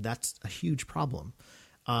that's a huge problem.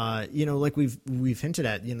 Like we've hinted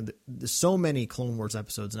at, there's so many Clone Wars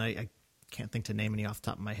episodes, and I can't think to name any off the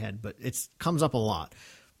top of my head, but it comes up a lot.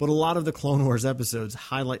 But a lot of the Clone Wars episodes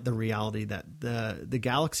highlight the reality that the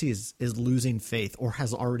galaxy is losing faith, or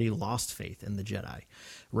has already lost faith in the Jedi,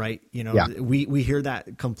 right? We hear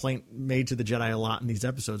that complaint made to the Jedi a lot in these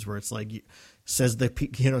episodes, where it's like, says the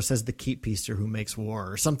keep piester who makes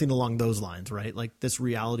war, or something along those lines, right? Like this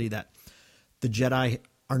reality that the Jedi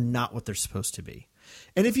are not what they're supposed to be.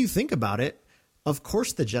 And if you think about it, of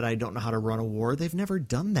course the Jedi don't know how to run a war. They've never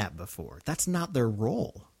done that before. That's not their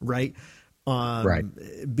role, right? Right.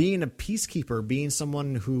 Being a peacekeeper, being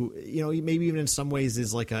someone who, maybe even in some ways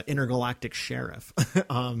is like an intergalactic sheriff,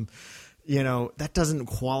 that doesn't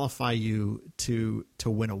qualify you to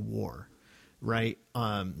win a war. Right.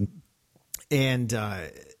 And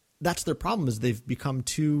that's their problem, is they've become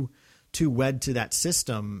too wed to that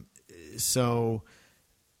system. So,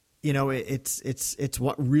 it's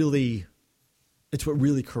what really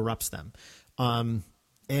corrupts them.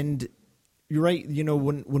 And you're right.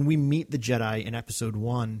 When we meet the Jedi in episode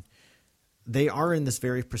 1, they are in this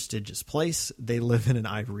very prestigious place. They live in an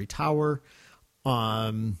ivory tower.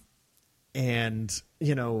 And,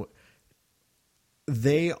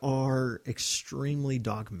 they are extremely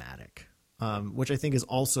dogmatic, which I think is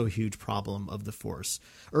also a huge problem of the Force,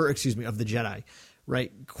 of the Jedi,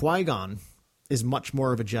 right? Qui-Gon is much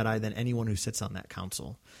more of a Jedi than anyone who sits on that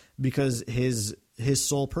council, because his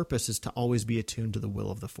sole purpose is to always be attuned to the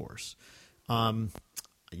will of the Force.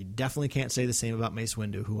 You definitely can't say the same about Mace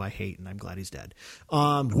Windu, who I hate, and I'm glad he's dead.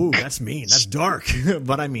 Woo, that's mean. That's dark,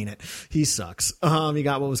 but I mean it. He sucks. He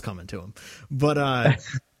got what was coming to him. But,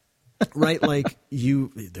 right, like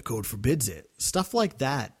the code forbids it. Stuff like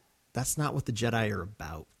that. That's not what the Jedi are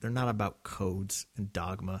about. They're not about codes and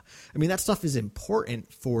dogma. I mean, that stuff is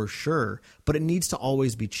important for sure, but it needs to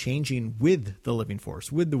always be changing with the living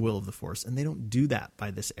Force, with the will of the Force, and they don't do that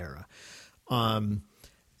by this era.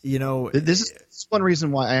 This is one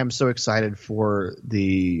reason why I am so excited for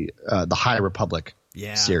the High Republic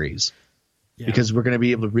series, because we're going to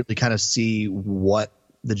be able to really kind of see what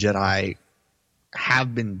the Jedi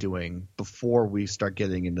have been doing before we start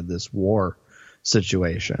getting into this war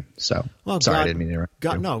situation. So sorry, I didn't mean to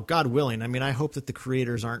interrupt. God willing. I mean, I hope that the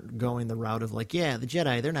creators aren't going the route of like, the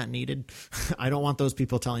Jedi, they're not needed. I don't want those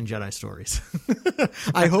people telling Jedi stories.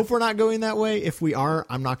 I hope we're not going that way. If we are,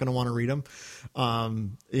 I'm not going to want to read them.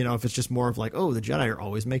 If it's just more of like, oh, the Jedi are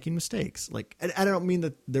always making mistakes. Like, I don't mean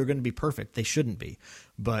that they're going to be perfect. They shouldn't be,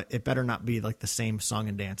 but it better not be like the same song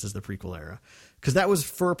and dance as the prequel era, because that was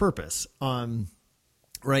for a purpose.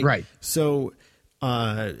 Right. So,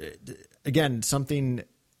 again, something,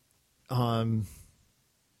 so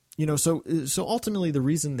ultimately the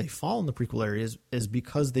reason they fall in the prequel era is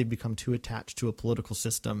because they've become too attached to a political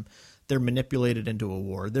system. They're manipulated into a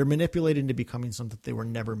war. They're manipulated into becoming something they were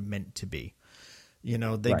never meant to be.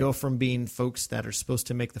 They go from being folks that are supposed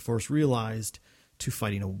to make the Force realized to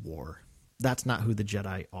fighting a war. That's not who the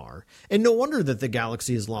Jedi are. And no wonder that the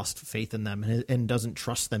galaxy has lost faith in them and doesn't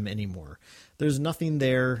trust them anymore. There's nothing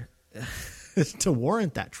there to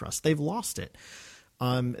warrant that trust. They've lost it.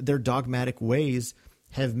 their dogmatic ways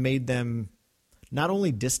have made them not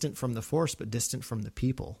only distant from the Force, but distant from the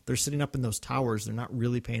people. They're sitting up in those towers. They're not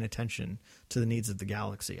really paying attention to the needs of the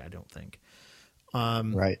galaxy, I don't think.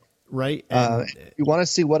 Right. Right. And, if you want to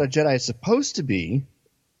see what a Jedi is supposed to be,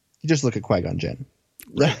 you just look at Qui-Gon Jinn.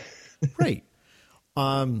 right.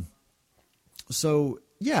 So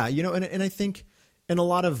yeah, and I think, and a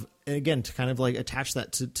lot of, again, to kind of like attach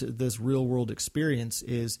that to this real world experience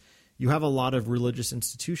is you have a lot of religious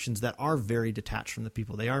institutions that are very detached from the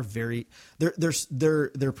people. They are very,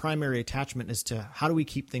 their primary attachment is to how do we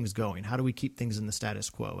keep things going? How do we keep things in the status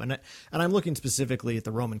quo? And I'm looking specifically at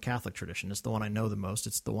the Roman Catholic tradition. It's the one I know the most.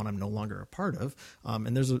 It's the one I'm no longer a part of.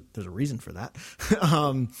 And there's a reason for that.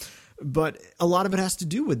 But a lot of it has to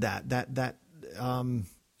do with that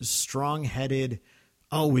strong-headed,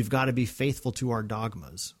 oh, we've got to be faithful to our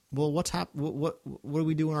dogmas. Well, what do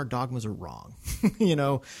we do when our dogmas are wrong? When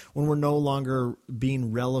we're no longer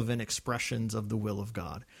being relevant expressions of the will of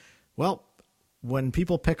God. Well, when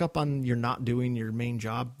people pick up on you're not doing your main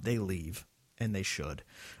job, they leave, and they should.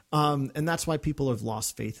 And that's why people have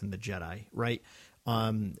lost faith in the Jedi, right?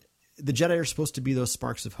 The Jedi are supposed to be those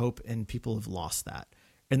sparks of hope, and people have lost that.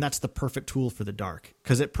 And that's the perfect tool for the dark,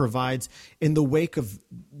 because it provides, in the wake of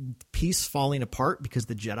peace falling apart because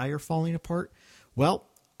the Jedi are falling apart, well,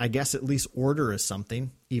 I guess at least order is something,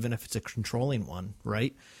 even if it's a controlling one,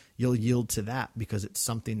 right? You'll yield to that because it's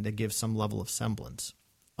something that gives some level of semblance.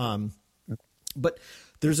 But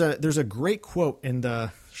there's a great quote in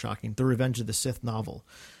the Revenge of the Sith novel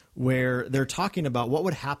where they're talking about what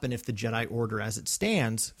would happen if the Jedi Order as it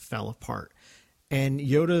stands fell apart. And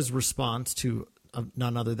Yoda's response to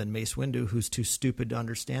none other than Mace Windu, who's too stupid to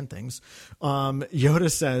understand things.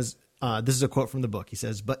 Yoda says, this is a quote from the book. He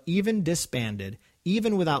says, "But even disbanded,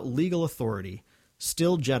 even without legal authority,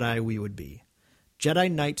 still Jedi we would be.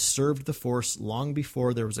 Jedi Knights served the Force long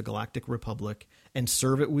before there was a galactic republic, and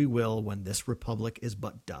serve it we will when this republic is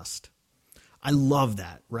but dust." I love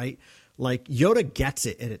that, right? Like, Yoda gets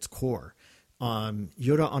it at its core.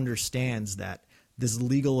 Yoda understands that this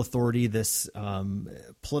legal authority, this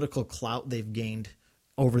political clout they've gained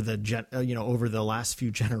over the last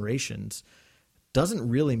few generations doesn't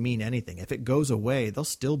really mean anything. If it goes away, they'll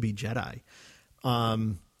still be Jedi.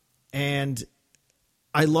 And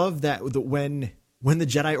I love that when the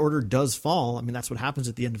Jedi Order does fall, I mean, that's what happens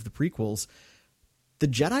at the end of the prequels. The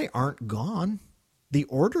Jedi aren't gone. The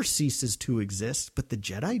Order ceases to exist, but the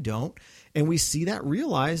Jedi don't. And we see that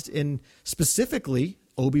realized in specifically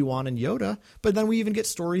Obi-Wan and Yoda, but then we even get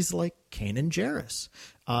stories like Kanan Jarrus,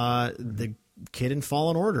 the kid in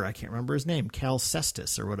Fallen Order. I can't remember his name, Cal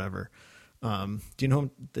Kestis or whatever. Do you know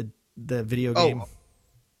the video game?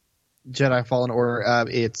 Jedi Fallen Order.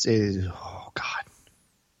 Oh God,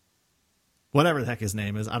 whatever the heck his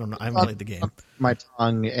name is. I don't know. I haven't played the game. My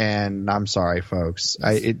tongue, and I'm sorry, folks.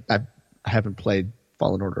 I haven't played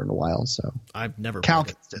Fallen Order in a while, so I've never. Cal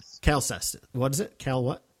Kestis. Cal Kestis. What is it? Cal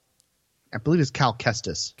what? I believe it's Cal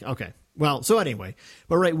Kestis. Okay. Well, so anyway,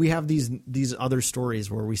 but right, we have these other stories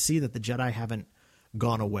where we see that the Jedi haven't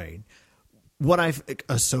gone away.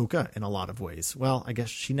 Ahsoka in a lot of ways. Well, I guess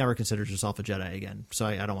she never considers herself a Jedi again, so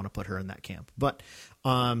I don't want to put her in that camp. But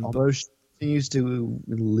although she continues to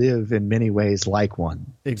live in many ways like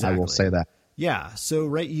one, exactly. I will say that. Yeah. So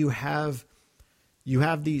right, you have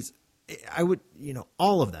these. I would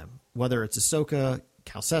all of them, whether it's Ahsoka,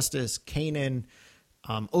 Cal Kestis, Kanan,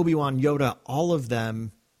 Obi-Wan, Yoda, all of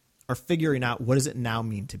them are figuring out what does it now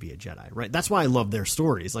mean to be a Jedi, right? That's why I love their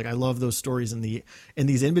stories. Like, I love those stories in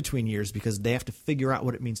these in-between years because they have to figure out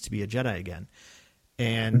what it means to be a Jedi again.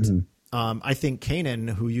 And I think Kanan,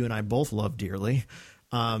 who you and I both love dearly,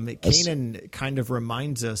 Kanan kind of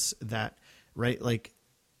reminds us that, right, like,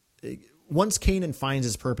 once Kanan finds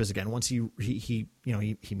his purpose again, once he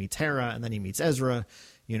meets Hera and then he meets Ezra,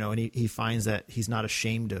 and he finds that he's not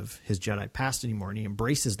ashamed of his Jedi past anymore, and he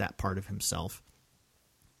embraces that part of himself.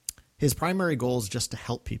 His primary goal is just to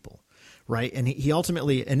help people, right? And he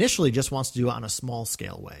ultimately, initially, just wants to do it on a small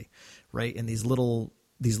scale way, right? In these little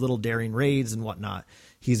daring raids and whatnot.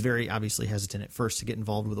 He's very obviously hesitant at first to get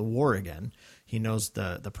involved with a war again. He knows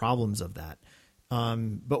the problems of that.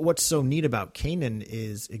 But what's so neat about Kanan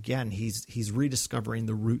is, again, he's rediscovering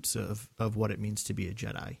the roots of what it means to be a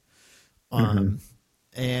Jedi.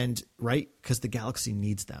 And right, because the galaxy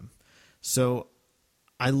needs them. So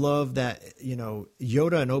I love that,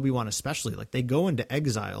 Yoda and Obi-Wan especially, like, they go into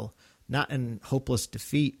exile, not in hopeless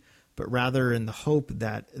defeat, but rather in the hope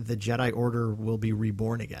that the Jedi Order will be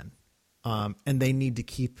reborn again. And they need to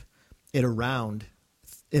keep it around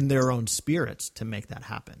in their own spirits to make that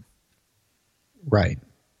happen. Right.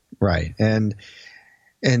 And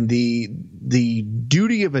And the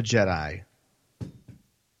duty of a Jedi,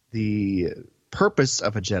 the purpose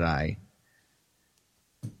of a Jedi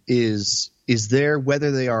is there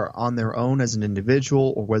whether they are on their own as an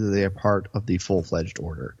individual or whether they are part of the full-fledged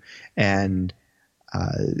order. And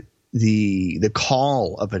the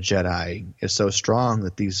call of a Jedi is so strong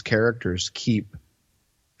that these characters keep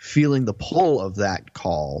feeling the pull of that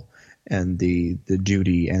call and the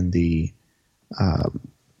duty and the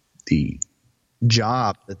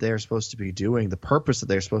job that they're supposed to be doing, the purpose that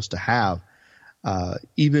they're supposed to have,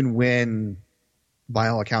 even when, by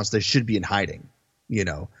all accounts, they should be in hiding.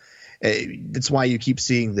 That's why you keep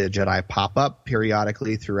seeing the Jedi pop up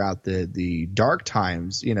periodically throughout the dark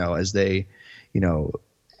times, as they,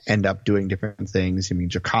 end up doing different things. I mean,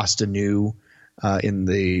 Jocasta Nu in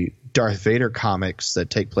the Darth Vader comics that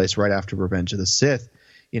take place right after Revenge of the Sith,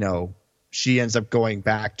 she ends up going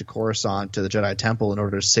back to Coruscant to the Jedi Temple in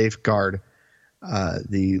order to safeguard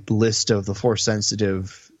the list of the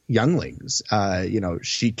Force-sensitive younglings.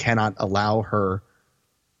 She cannot allow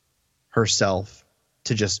herself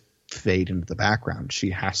to just fade into the background. She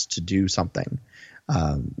has to do something.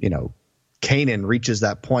 Kanan reaches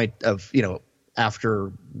that point of,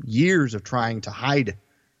 after years of trying to hide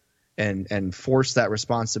and force that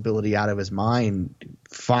responsibility out of his mind,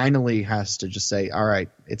 finally has to just say, all right,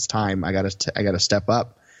 it's time. I gotta step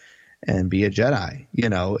up and be a Jedi,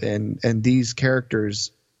 and these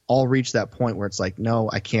characters all reach that point where it's like, no,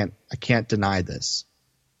 I can't deny this.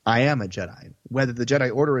 I am a Jedi, whether the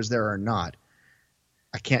Jedi Order is there or not.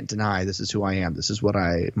 I can't deny this is who I am. This is what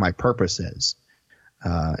my purpose is.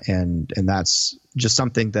 And that's just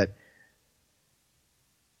something that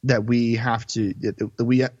we have to, that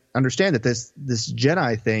we understand that this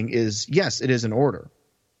Jedi thing is, yes, it is an order,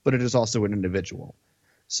 but it is also an individual.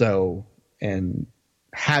 So, and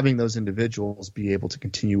having those individuals be able to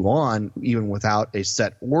continue on even without a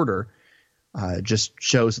set order just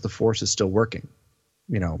shows that the Force is still working,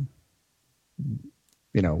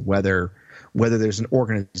 whether there's an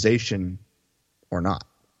organization or not.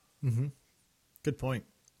 Mm-hmm. Good point.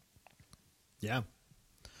 Yeah.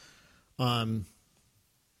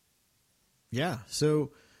 Yeah.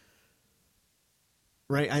 So,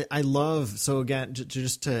 right. I love, so again,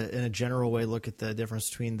 just to, in a general way, look at the difference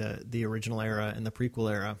between the original era and the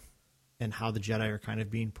prequel era and how the Jedi are kind of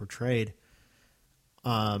being portrayed.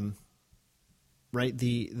 Right.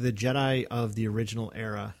 The Jedi of the original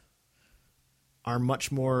era are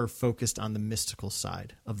much more focused on the mystical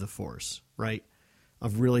side of the Force, right?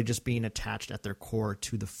 Of really just being attached at their core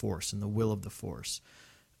to the Force and the will of the Force.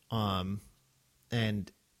 And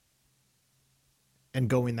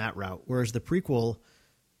going that route. Whereas the prequel,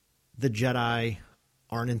 the Jedi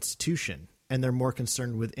are an institution, and they're more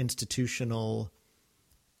concerned with institutional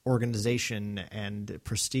organization and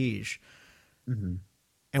prestige. Mm-hmm.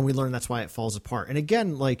 And we learn that's why it falls apart. And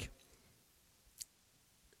again, like,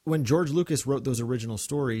 when George Lucas wrote those original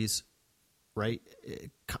stories, right,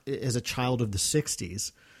 as a child of the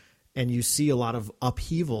 60s, and you see a lot of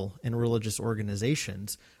upheaval in religious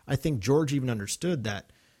organizations, I think George even understood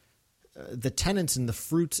that the tenets and the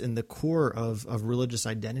fruits and the core of religious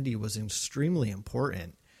identity was extremely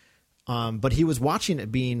important. But he was watching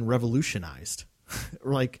it being revolutionized,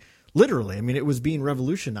 like literally. I mean, it was being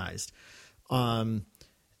revolutionized. And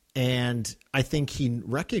I think he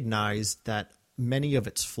recognized that many of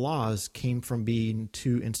its flaws came from being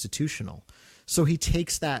too institutional. So he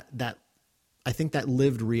takes that I think that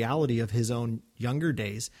lived reality of his own younger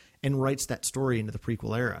days and writes that story into the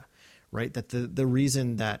prequel era, right? That the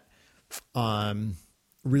reason that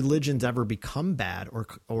religions ever become bad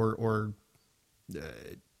or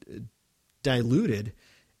diluted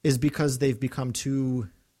is because they've become too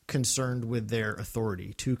concerned with their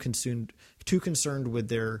authority, too concerned with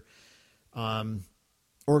their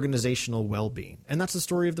organizational well-being. And that's the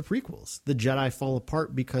story of the prequels. The Jedi fall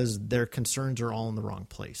apart because their concerns are all in the wrong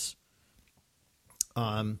place.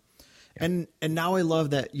 And now I love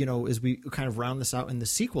that, as we kind of round this out in the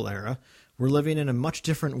sequel era, we're living in a much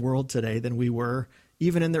different world today than we were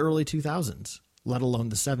even in the early 2000s, let alone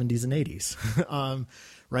the 70s and 80s.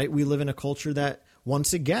 Right? We live in a culture that,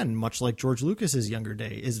 once again, much like George Lucas's younger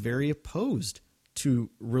day, is very opposed to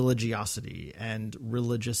religiosity and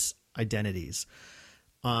religious identities.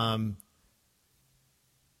 And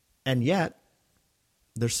yet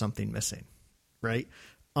there's something missing. Right.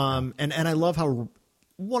 And I love how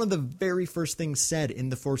one of the very first things said in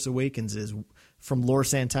The Force Awakens is from Lor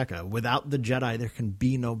Santeca, without the Jedi, there can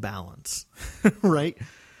be no balance. Right.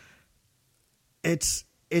 It's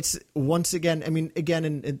once again, I mean, again,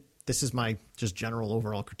 and this is my just general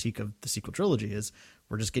overall critique of the sequel trilogy, is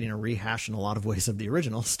we're just getting a rehash in a lot of ways of the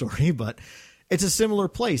original story, but it's a similar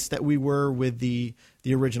place that we were with the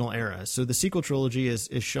original era. So the sequel trilogy is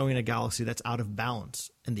showing a galaxy that's out of balance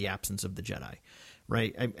in the absence of the Jedi,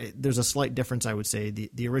 right? There's a slight difference, I would say.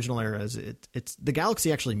 The original era is it's the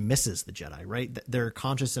galaxy actually misses the Jedi, right? They're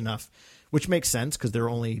conscious enough, which makes sense because they're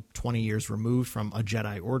only 20 years removed from a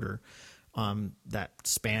Jedi order that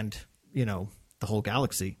spanned, the whole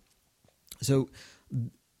galaxy. So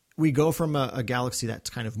we go from a galaxy that's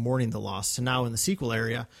kind of mourning the loss to now in the sequel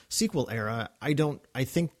era. I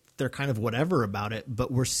think they're kind of whatever about it,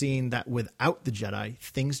 but we're seeing that without the Jedi,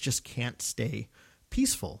 things just can't stay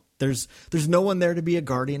peaceful. There's no one there to be a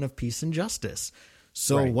guardian of peace and justice.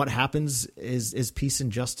 So What happens is peace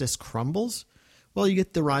and justice crumbles. Well, you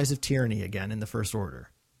get the rise of tyranny again in the First Order.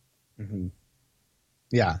 Mm-hmm.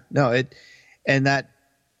 Yeah, no, and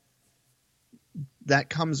that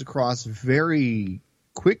comes across very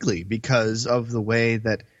quickly because of the way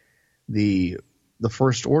that the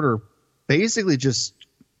First Order basically just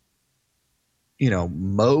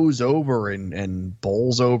mows over and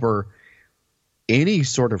bowls over any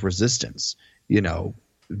sort of resistance,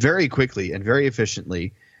 very quickly and very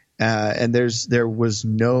efficiently, and there was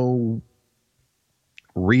no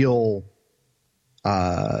real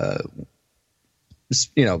there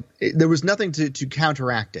was nothing to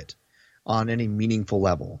counteract it on any meaningful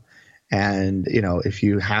level. And, if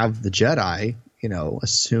you have the Jedi,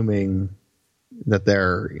 assuming that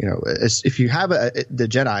they're, if you have the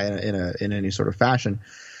Jedi in any sort of fashion,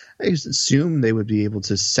 I assume they would be able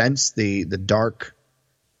to sense the dark,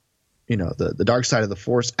 the dark side of the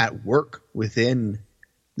Force at work within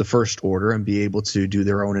the First Order and be able to do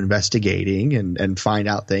their own investigating and find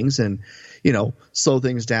out things and, slow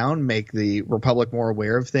things down, make the Republic more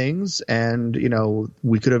aware of things. And,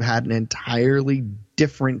 we could have had an entirely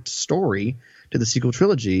different story to the sequel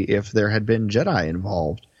trilogy if there had been Jedi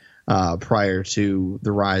involved prior to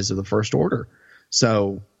the rise of the First Order.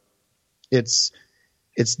 So it's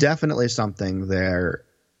definitely something there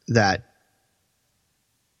that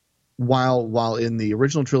while in the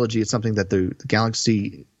original trilogy it's something that the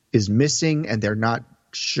galaxy is missing and they're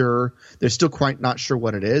still quite not sure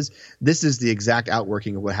what it is. This is the exact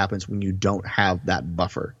outworking of what happens when you don't have that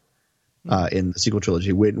buffer in the sequel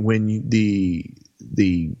trilogy. When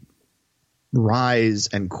the rise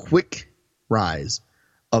and quick rise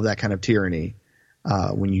of that kind of tyranny,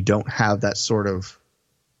 when you don't have that sort of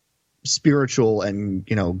spiritual and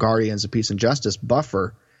guardians of peace and justice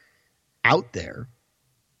buffer out there,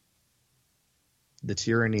 the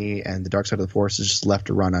tyranny and the dark side of the Force is just left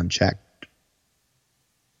to run unchecked.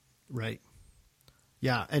 Right.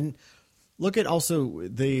 Yeah, and look at also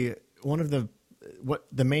the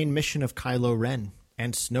main mission of Kylo Ren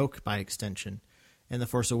and Snoke by extension in The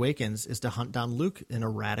Force Awakens is to hunt down Luke and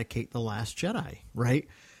eradicate the Last Jedi, right?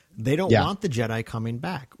 They don't want the Jedi coming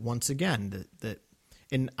back. Once again,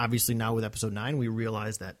 and obviously now with Episode 9, we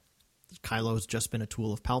realize that Kylo's just been a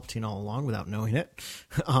tool of Palpatine all along without knowing it.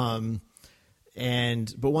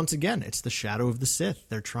 But once again, it's the shadow of the Sith.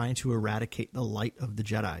 They're trying to eradicate the light of the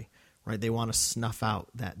Jedi, right? They want to snuff out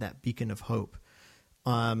that beacon of hope.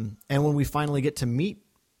 And when we finally get to meet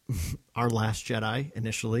our Last Jedi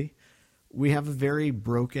initially, we have a very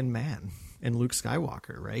broken man in Luke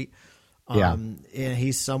Skywalker, right? And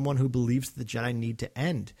he's someone who believes that the Jedi need to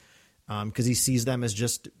end because he sees them as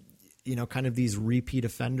just, kind of these repeat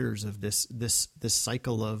offenders of this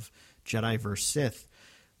cycle of Jedi versus Sith.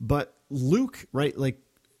 But Luke, right, like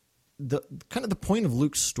the point of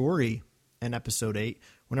Luke's story in Episode 8,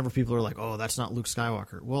 whenever people are like, oh, that's not Luke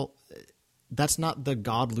Skywalker. Well, that's not the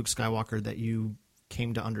God Luke Skywalker that you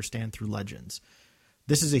came to understand through Legends.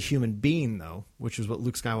 This is a human being, though, which is what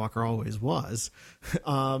Luke Skywalker always was,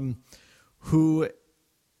 who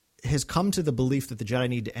has come to the belief that the Jedi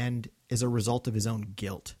need to end as a result of his own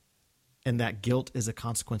guilt. And that guilt is a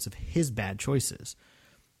consequence of his bad choices.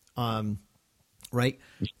 Right?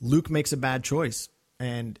 Luke makes a bad choice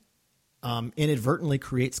and inadvertently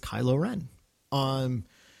creates Kylo Ren.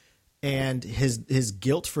 And his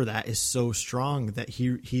guilt for that is so strong that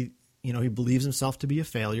he believes himself to be a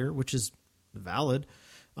failure, which is valid.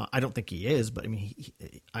 I don't think he is, but I mean,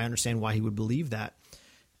 I understand why he would believe that.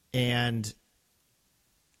 And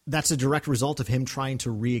that's a direct result of him trying to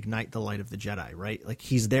reignite the light of the Jedi, right? Like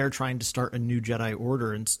he's there trying to start a new Jedi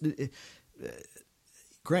order. And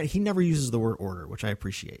granted, he never uses the word order, which I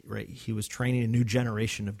appreciate, right? He was training a new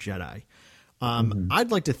generation of Jedi.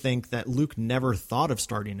 I'd like to think that Luke never thought of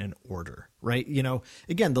starting an order, right?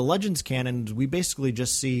 Again, the Legends canon, we basically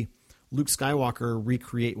just see Luke Skywalker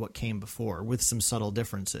recreate what came before with some subtle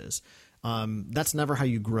differences. That's never how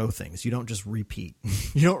you grow things. You don't just repeat.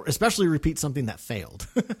 You don't especially repeat something that failed.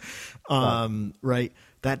 Right?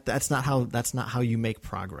 That's not how you make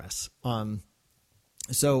progress.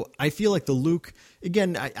 So I feel like the Luke,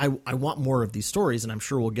 again, I want more of these stories, and I'm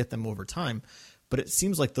sure we'll get them over time. But it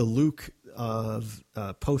seems like the Luke of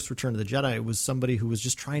post Return of the Jedi was somebody who was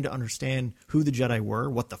just trying to understand who the Jedi were,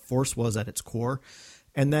 what the Force was at its core.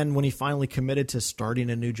 And then when he finally committed to starting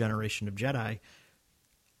a new generation of Jedi,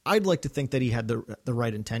 I'd like to think that he had the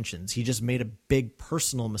right intentions. He just made a big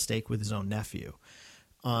personal mistake with his own nephew.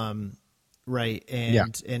 Right.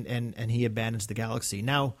 And he abandons the galaxy.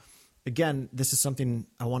 Now, again, this is something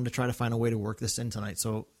I wanted to try to find a way to work this in tonight,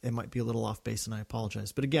 so it might be a little off base, and I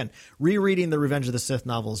apologize. But again, rereading the Revenge of the Sith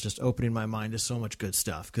novel is just opening my mind to so much good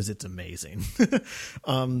stuff because it's amazing.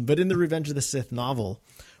 But in the Revenge of the Sith novel,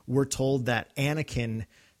 we're told that Anakin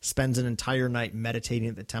spends an entire night meditating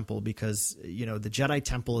at the temple because, you know, the Jedi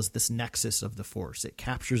temple is this nexus of the Force. It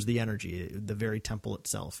captures the energy, the very temple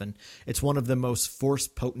itself, and it's one of the most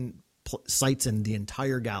Force-potent sites in the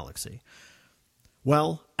entire galaxy.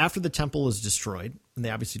 Well, after the temple is destroyed, and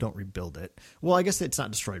they obviously don't rebuild it. Well, I guess it's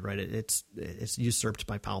not destroyed, right? It's usurped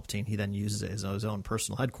by Palpatine. He then uses it as his own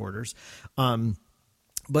personal headquarters.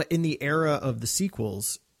 But in the era of the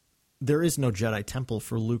sequels, there is no Jedi temple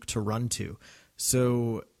for Luke to run to.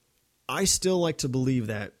 So I still like to believe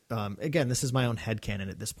that, again, this is my own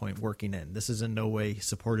headcanon at this point working in. This is in no way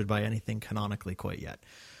supported by anything canonically quite yet.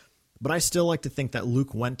 But I still like to think that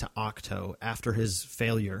Luke went to Octo after his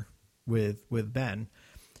failure with Ben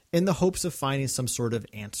in the hopes of finding some sort of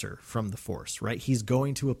answer from the Force, right? He's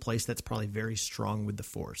going to a place that's probably very strong with the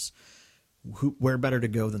Force. Where better to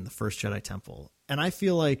go than the first Jedi Temple? And I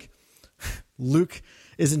feel like Luke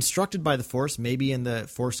is instructed by the Force, maybe in the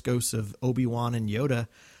Force ghosts of Obi-Wan and Yoda,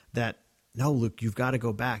 that no, Luke, you've got to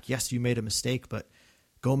go back. Yes, you made a mistake, but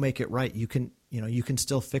go make it right. You can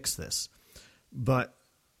still fix this. But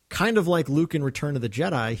kind of like Luke in Return of the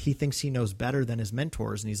Jedi, he thinks he knows better than his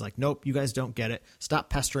mentors. And he's like, nope, you guys don't get it. Stop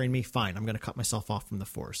pestering me. Fine. I'm going to cut myself off from the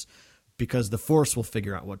Force because the Force will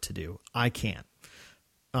figure out what to do. I can't.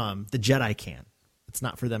 The Jedi can't. It's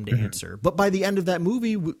not for them to answer. But by the end of that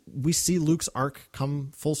movie, we see Luke's arc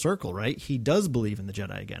come full circle, right? He does believe in the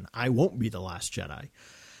Jedi again. I won't be the last Jedi.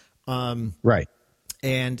 Right.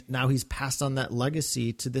 And now he's passed on that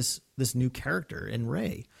legacy to this new character in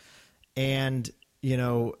Rey. And, you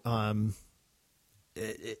know,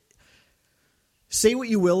 say what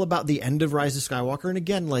you will about the end of Rise of Skywalker. And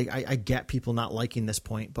again, like I get people not liking this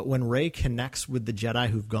point, but when Rey connects with the Jedi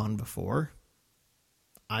who've gone before,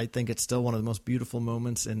 I think it's still one of the most beautiful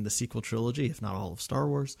moments in the sequel trilogy, if not all of Star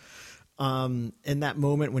Wars. In that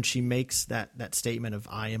moment when she makes that statement of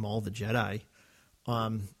I am all the Jedi,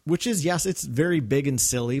 which is, yes, it's very big and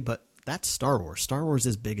silly, but that's Star Wars. Star Wars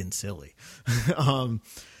is big and silly.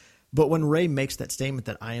 But when Rey makes that statement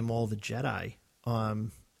that I am all the Jedi,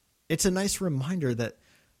 it's a nice reminder that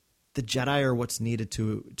the Jedi are what's needed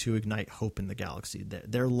to ignite hope in the galaxy.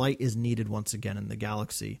 Their light is needed once again in the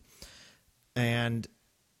galaxy. And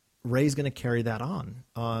Rey's going to carry that on.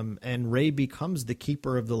 And Rey becomes the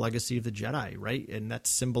keeper of the legacy of the Jedi, right? And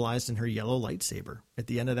that's symbolized in her yellow lightsaber at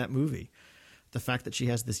the end of that movie. The fact that she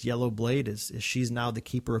has this yellow blade is she's now the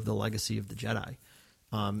keeper of the legacy of the Jedi.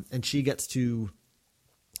 And she gets to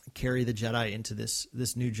carry the Jedi into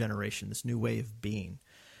this new generation, this new way of being.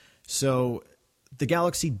 So the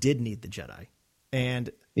galaxy did need the Jedi.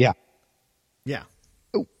 And yeah.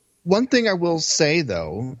 One thing I will say,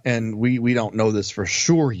 though, and we don't know this for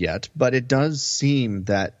sure yet, but it does seem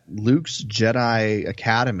that Luke's Jedi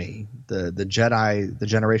Academy, the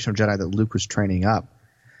generation of Jedi that Luke was training up,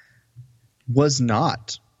 was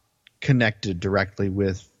not connected directly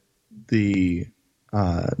with the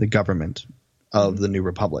government of the New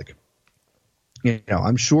Republic. You know,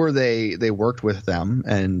 I'm sure they worked with them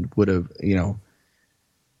and would have,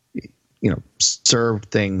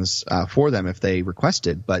 served things for them if they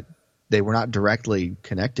requested, but they were not directly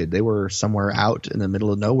connected. They were somewhere out in the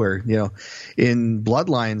middle of nowhere. You know, in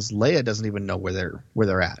Bloodlines, Leia doesn't even know where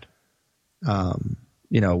they're at.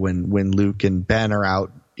 When Luke and Ben are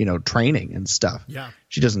out, training and stuff. Yeah,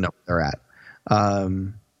 she doesn't know where they're at.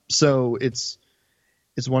 So it's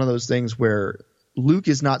one of those things where Luke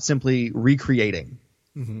is not simply recreating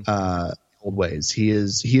old ways. He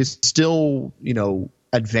is still,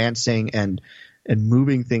 advancing and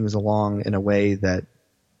moving things along in a way that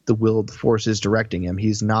the will of the Force is directing him.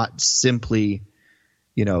 He's not simply,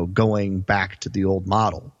 going back to the old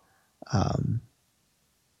model.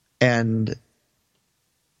 And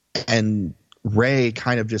Rey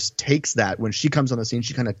kind of just takes that when she comes on the scene.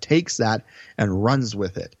 She kind of takes that and runs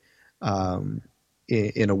with it.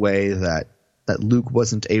 in a way that Luke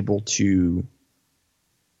wasn't able to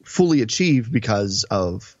fully achieve because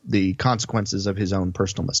of the consequences of his own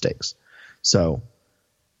personal mistakes. So,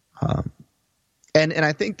 and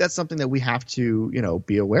I think that's something that we have to,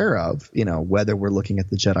 be aware of, whether we're looking at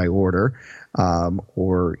the Jedi Order,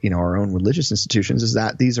 or, our own religious institutions, is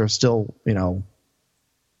that these are still,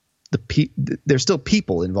 there's still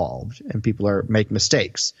people involved, and people make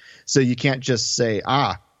mistakes. So you can't just say,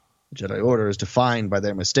 the Jedi Order is defined by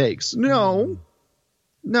their mistakes. No,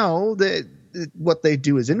 what they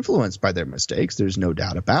do is influenced by their mistakes. There's no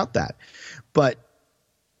doubt about that. But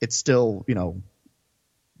it's still,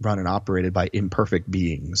 run and operated by imperfect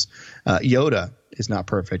beings. Yoda is not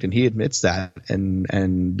perfect, and he admits that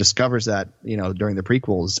and discovers that, during the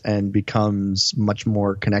prequels, and becomes much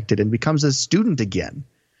more connected and becomes a student again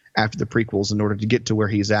after the prequels in order to get to where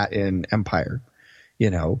he's at in Empire,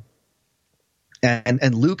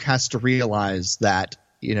 And Luke has to realize that,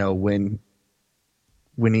 when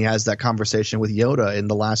he has that conversation with Yoda in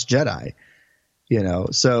The Last Jedi,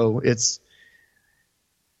 so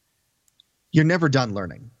you're never done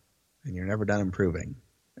learning, and you're never done improving.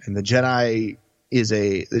 And the Jedi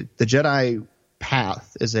the Jedi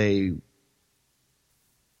path is a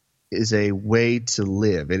way to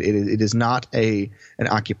live. It is not an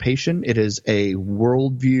occupation. It is a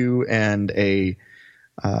worldview and a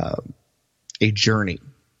journey,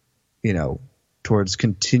 towards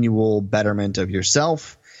continual betterment of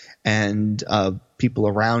yourself and people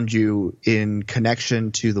around you in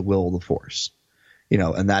connection to the will of the Force.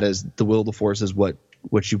 And that is the will of the Force is what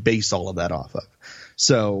you base all of that off of.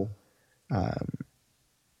 So,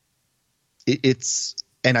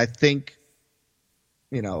 and I think,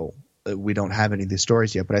 we don't have any of these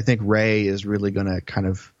stories yet, but I think Rey is really going to kind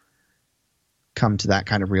of come to that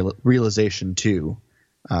kind of realization too.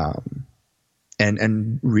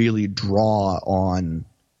 And really draw on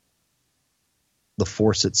the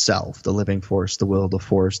Force itself, the living Force, the will of the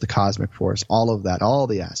Force, the cosmic Force, all of that, all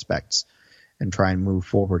the aspects, and try and move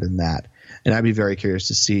forward in that. And I'd be very curious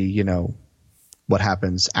to see, what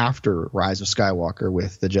happens after Rise of Skywalker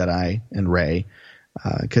with the Jedi and Rey,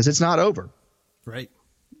 because it's not over. Right.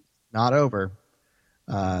 Not over.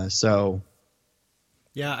 So,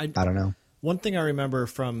 yeah, I don't know. One thing I remember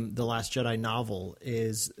from the Last Jedi novel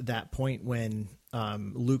is that point when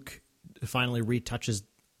Luke finally retouches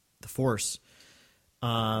the Force,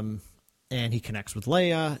 and he connects with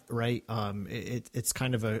Leia, right? It's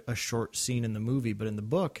kind of a short scene in the movie, but in the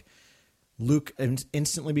book, Luke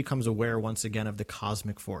instantly becomes aware once again of the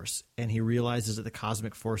cosmic Force, and he realizes that the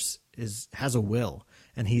cosmic Force has a will,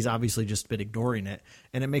 and he's obviously just been ignoring it.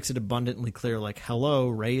 And it makes it abundantly clear, like, hello,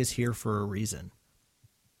 Rey is here for a reason.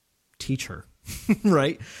 Teach her,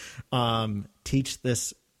 right? Teach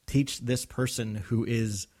this person who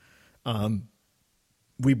is,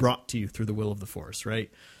 we brought to you through the will of the Force, right?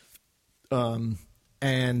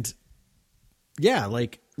 And yeah,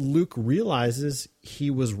 like Luke realizes he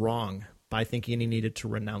was wrong by thinking he needed to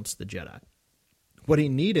renounce the Jedi. What he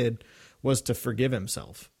needed was to forgive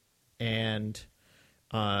himself. And,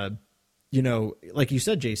 like you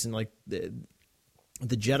said, Jason, like the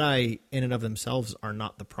Jedi in and of themselves are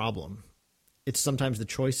not the problem. It's sometimes the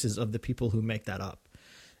choices of the people who make that up.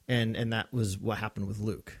 And that was what happened with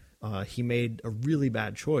Luke. He made a really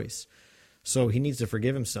bad choice. So he needs to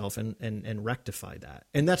forgive himself and rectify that.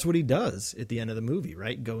 And that's what he does at the end of the movie,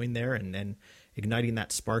 right? Going there and igniting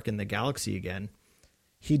that spark in the galaxy again.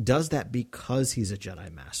 He does that because he's a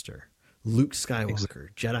Jedi Master. Luke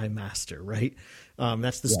Skywalker, Jedi Master, right?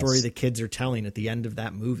 That's the story the kids are telling at the end of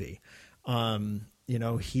that movie.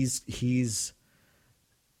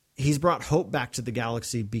 He's brought hope back to the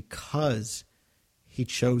galaxy because he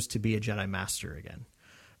chose to be a Jedi Master again.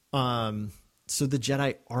 So the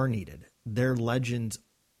Jedi are needed. Their legends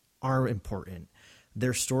are important.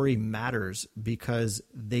 Their story matters because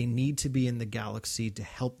they need to be in the galaxy to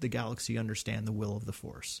help the galaxy understand the will of the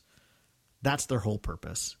Force. That's their whole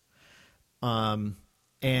purpose. And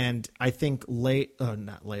I think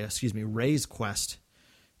Rey's quest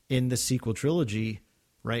in the sequel trilogy,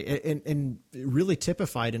 right, and really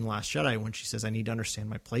typified in Last Jedi when she says, I need to understand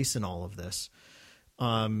my place in all of this.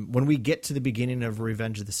 When we get to the beginning of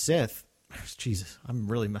Revenge of the Sith, Jesus, I'm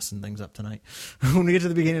really messing things up tonight. When we get to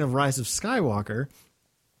the beginning of Rise of Skywalker,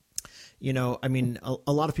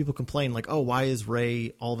 a lot of people complain like, oh, why is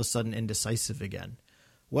Rey all of a sudden indecisive again?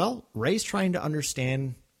 Well, Rey's trying to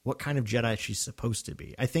understand what kind of Jedi she's supposed to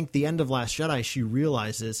be. I think the end of Last Jedi, she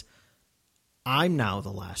realizes I'm now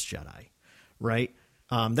the last Jedi, right?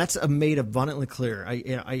 That's made abundantly clear.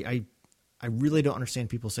 I really don't understand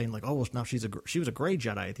people saying like, oh, well, now she was a gray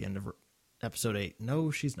Jedi at the end of episode 8.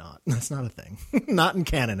 No, she's not. That's not a thing. Not in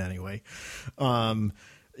canon anyway.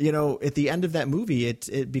 You know, at the end of that movie,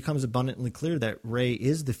 it becomes abundantly clear that Rey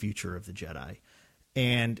is the future of the Jedi,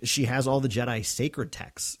 and she has all the Jedi sacred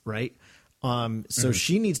texts, right? So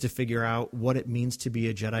she needs to figure out what it means to be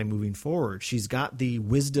a Jedi moving forward. She's got the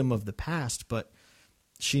wisdom of the past, but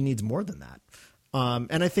she needs more than that.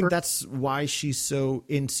 And I think that's why she's so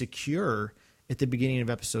insecure at the beginning of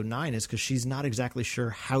episode 9, is because she's not exactly sure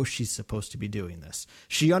how she's supposed to be doing this.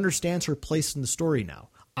 She understands her place in the story now.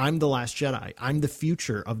 I'm the last Jedi. I'm the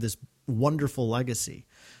future of this wonderful legacy.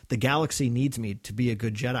 The galaxy needs me to be a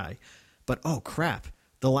good Jedi. But, oh, crap.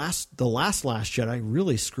 The last Jedi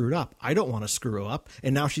really screwed up. I don't want to screw up.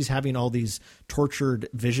 And now she's having all these tortured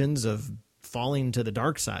visions of falling to the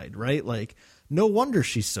dark side, right? Like, no wonder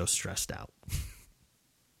she's so stressed out.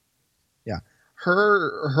 Yeah.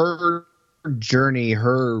 Her journey,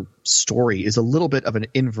 her story is a little bit of an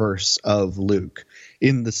inverse of Luke,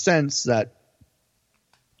 in the sense that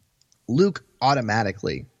Luke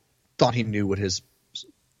automatically thought he knew what his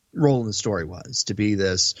role in the story was, to be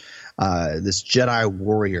this Jedi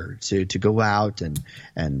warrior, to go out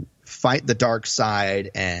and fight the dark side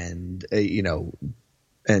and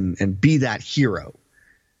and be that hero.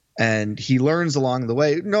 And he learns along the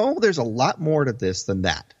way, no, there's a lot more to this than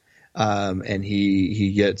that. And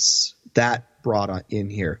he gets that brought on in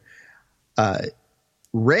here.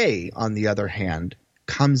 Rey, on the other hand,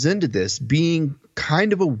 comes into this being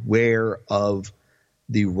kind of aware of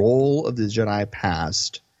the role of the Jedi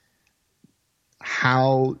past,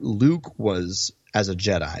 how Luke was as a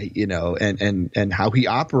Jedi, and how he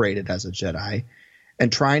operated as a Jedi,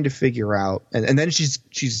 and trying to figure out, and then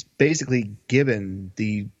she's basically given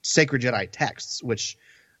the sacred Jedi texts, which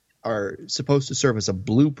are supposed to serve as a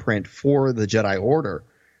blueprint for the Jedi Order.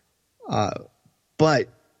 But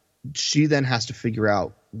she then has to figure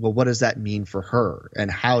out, well, what does that mean for her?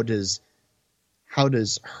 And how does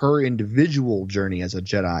her individual journey as a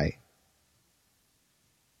Jedi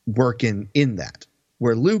work in that?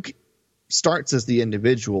 Where Luke starts as the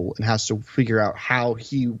individual and has to figure out how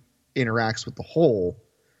he interacts with the whole,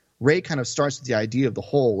 Rey kind of starts with the idea of the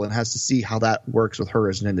whole and has to see how that works with her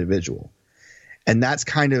as an individual. And that's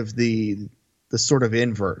kind of the sort of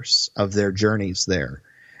inverse of their journeys there.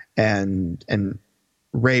 And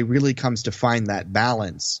Rey really comes to find that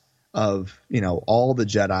balance of, all the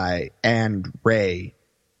Jedi and Rey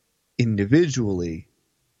individually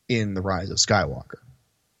in The Rise of Skywalker.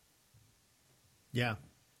 Yeah,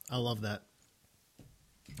 I love that.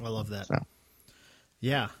 So.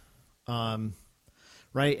 Yeah.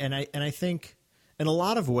 Right. And I think in a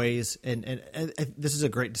lot of ways, and this is a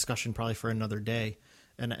great discussion probably for another day.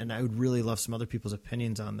 And I would really love some other people's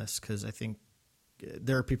opinions on this, because I think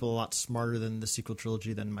there are people a lot smarter than the sequel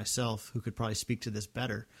trilogy than myself who could probably speak to this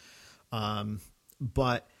better.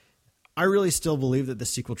 But I really still believe that the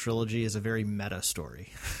sequel trilogy is a very meta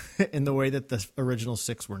story in the way that the original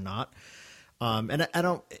 6 were not. And I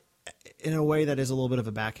don't, in a way that is a little bit of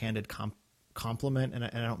a backhanded compliment, and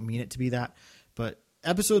I don't mean it to be that, but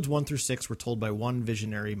episodes 1 through 6 were told by one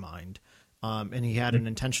visionary mind. And he had an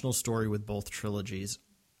intentional story with both trilogies.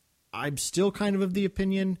 I'm still kind of the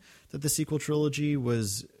opinion that the sequel trilogy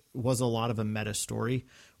was a lot of a meta story,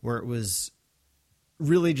 where it was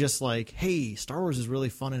really just like, hey, Star Wars is really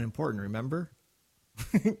fun and important, remember?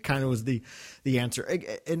 Kind of was the answer.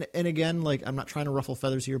 And again, like, I'm not trying to ruffle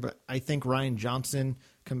feathers here, but I think Rian Johnson,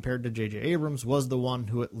 compared to J.J. Abrams, was the one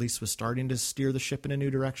who at least was starting to steer the ship in a new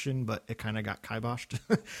direction, but it kind of got kiboshed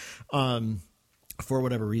for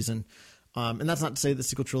whatever reason. And that's not to say the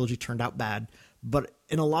sequel trilogy turned out bad, but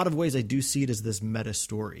in a lot of ways, I do see it as this meta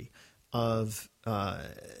story of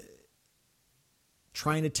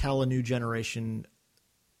trying to tell a new generation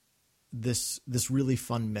this really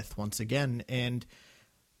fun myth once again. And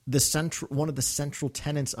one of the central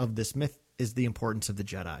tenets of this myth is the importance of the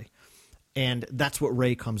Jedi. And that's what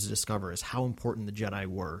Rey comes to discover, is how important the Jedi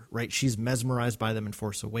were, right? She's mesmerized by them in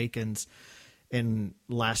Force Awakens. In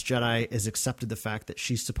Last Jedi has accepted the fact that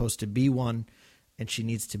she's supposed to be one and she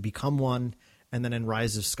needs to become one. And then in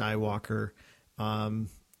Rise of Skywalker,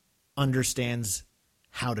 understands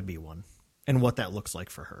how to be one and what that looks like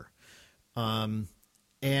for her.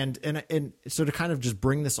 And so to kind of just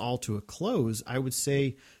bring this all to a close, I would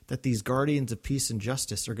say that these guardians of peace and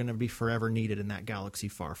justice are going to be forever needed in that galaxy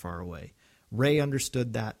far, far away. Rey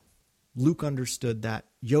understood that. Luke understood that.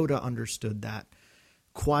 Yoda understood that.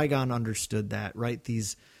 Qui-Gon understood that, right?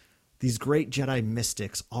 These great Jedi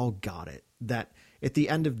mystics all got it, that at the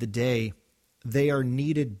end of the day, they are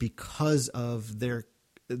needed because of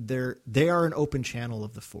they are an open channel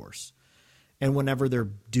of the Force. And whenever they're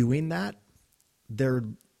doing that, they're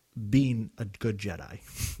being a good Jedi.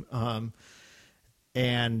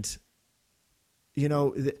 And, you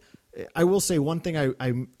know, I will say one thing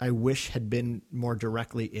I wish had been more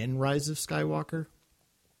directly in Rise of Skywalker,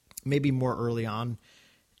 maybe more early on,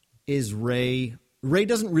 is Rey. Rey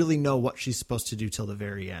doesn't really know what she's supposed to do till the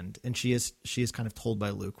very end. And she is kind of told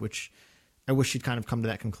by Luke, which I wish she'd kind of come to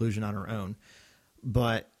that conclusion on her own.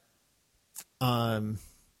 But, you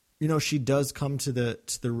know, she does come to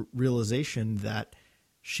the realization that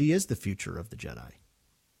she is the future of the Jedi.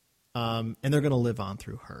 And they're going to live on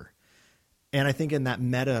through her. And I think in that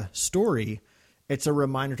meta story, it's a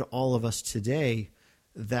reminder to all of us today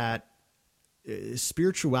that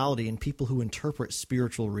spirituality and people who interpret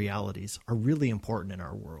spiritual realities are really important in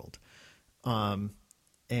our world. And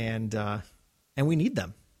we need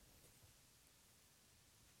them.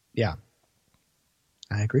 Yeah,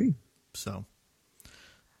 I agree. So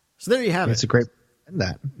there you have it. It's a great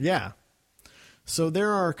that. Yeah. So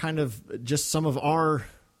there are kind of just some of our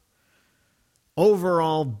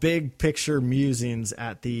overall big picture musings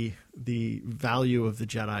at the value of the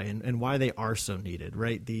Jedi and why they are so needed,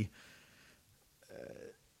 right? The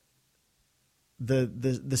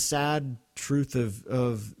sad truth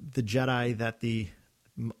of the Jedi that the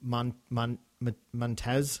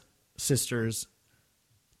Montez sisters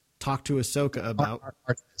talk to Ahsoka about.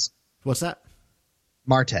 Martez. What's that?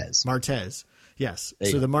 Martez. Yes.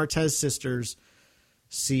 So the Martez sisters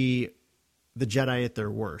see the Jedi at their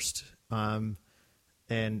worst. And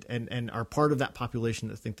are part of that population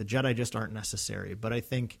that think the Jedi just aren't necessary. But I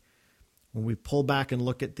think when we pull back and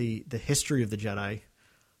look at the history of the Jedi,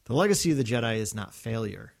 the legacy of the Jedi is not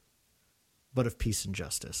failure, but of peace and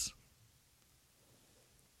justice.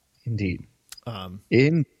 Indeed.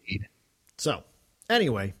 Indeed. So,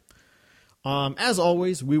 anyway, as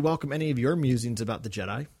always, we welcome any of your musings about the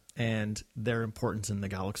Jedi and their importance in the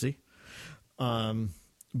galaxy.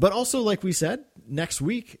 But also, like we said, next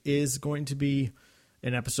week is going to be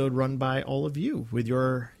an episode run by all of you with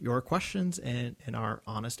your questions and our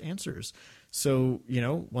honest answers. So, you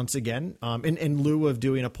know, once again, in lieu of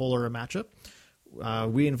doing a poll or a matchup,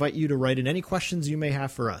 we invite you to write in any questions you may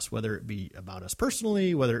have for us, whether it be about us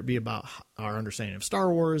personally, whether it be about our understanding of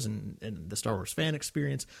Star Wars and the Star Wars fan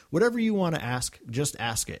experience, whatever you want to ask, just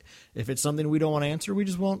ask it. If it's something we don't want to answer, we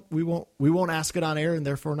won't ask it on air and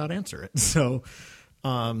therefore not answer it. So,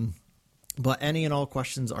 but any and all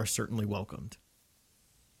questions are certainly welcomed.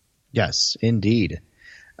 Yes, indeed.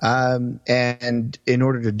 And in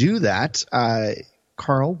order to do that,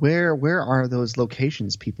 Carl, where are those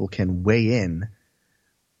locations people can weigh in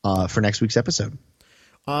for next week's episode?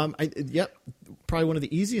 Probably one of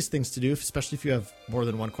the easiest things to do, especially if you have more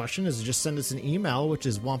than one question, is to just send us an email, which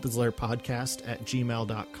is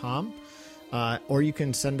wampaslairpodcast@gmail.com. Or you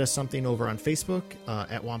can send us something over on Facebook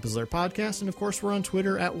at Wampa's Lair Podcast. And, of course, we're on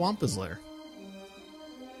Twitter at Wampa's Lair.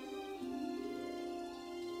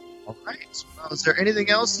 All right. Well, is there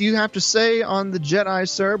anything else you have to say on the Jedi,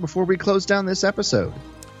 sir, before we close down this episode?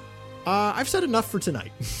 I've said enough for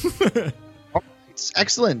tonight. All right.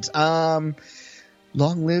 Excellent. Long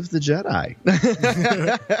live the Jedi.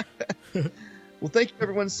 Well, thank you,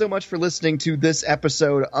 everyone, so much for listening to this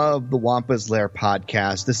episode of the Wampa's Lair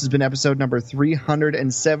podcast. This has been episode number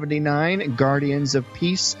 379, Guardians of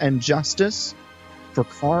Peace and Justice. For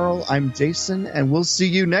Carl, I'm Jason, and we'll see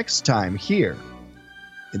you next time here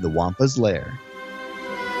in the Wampa's Lair.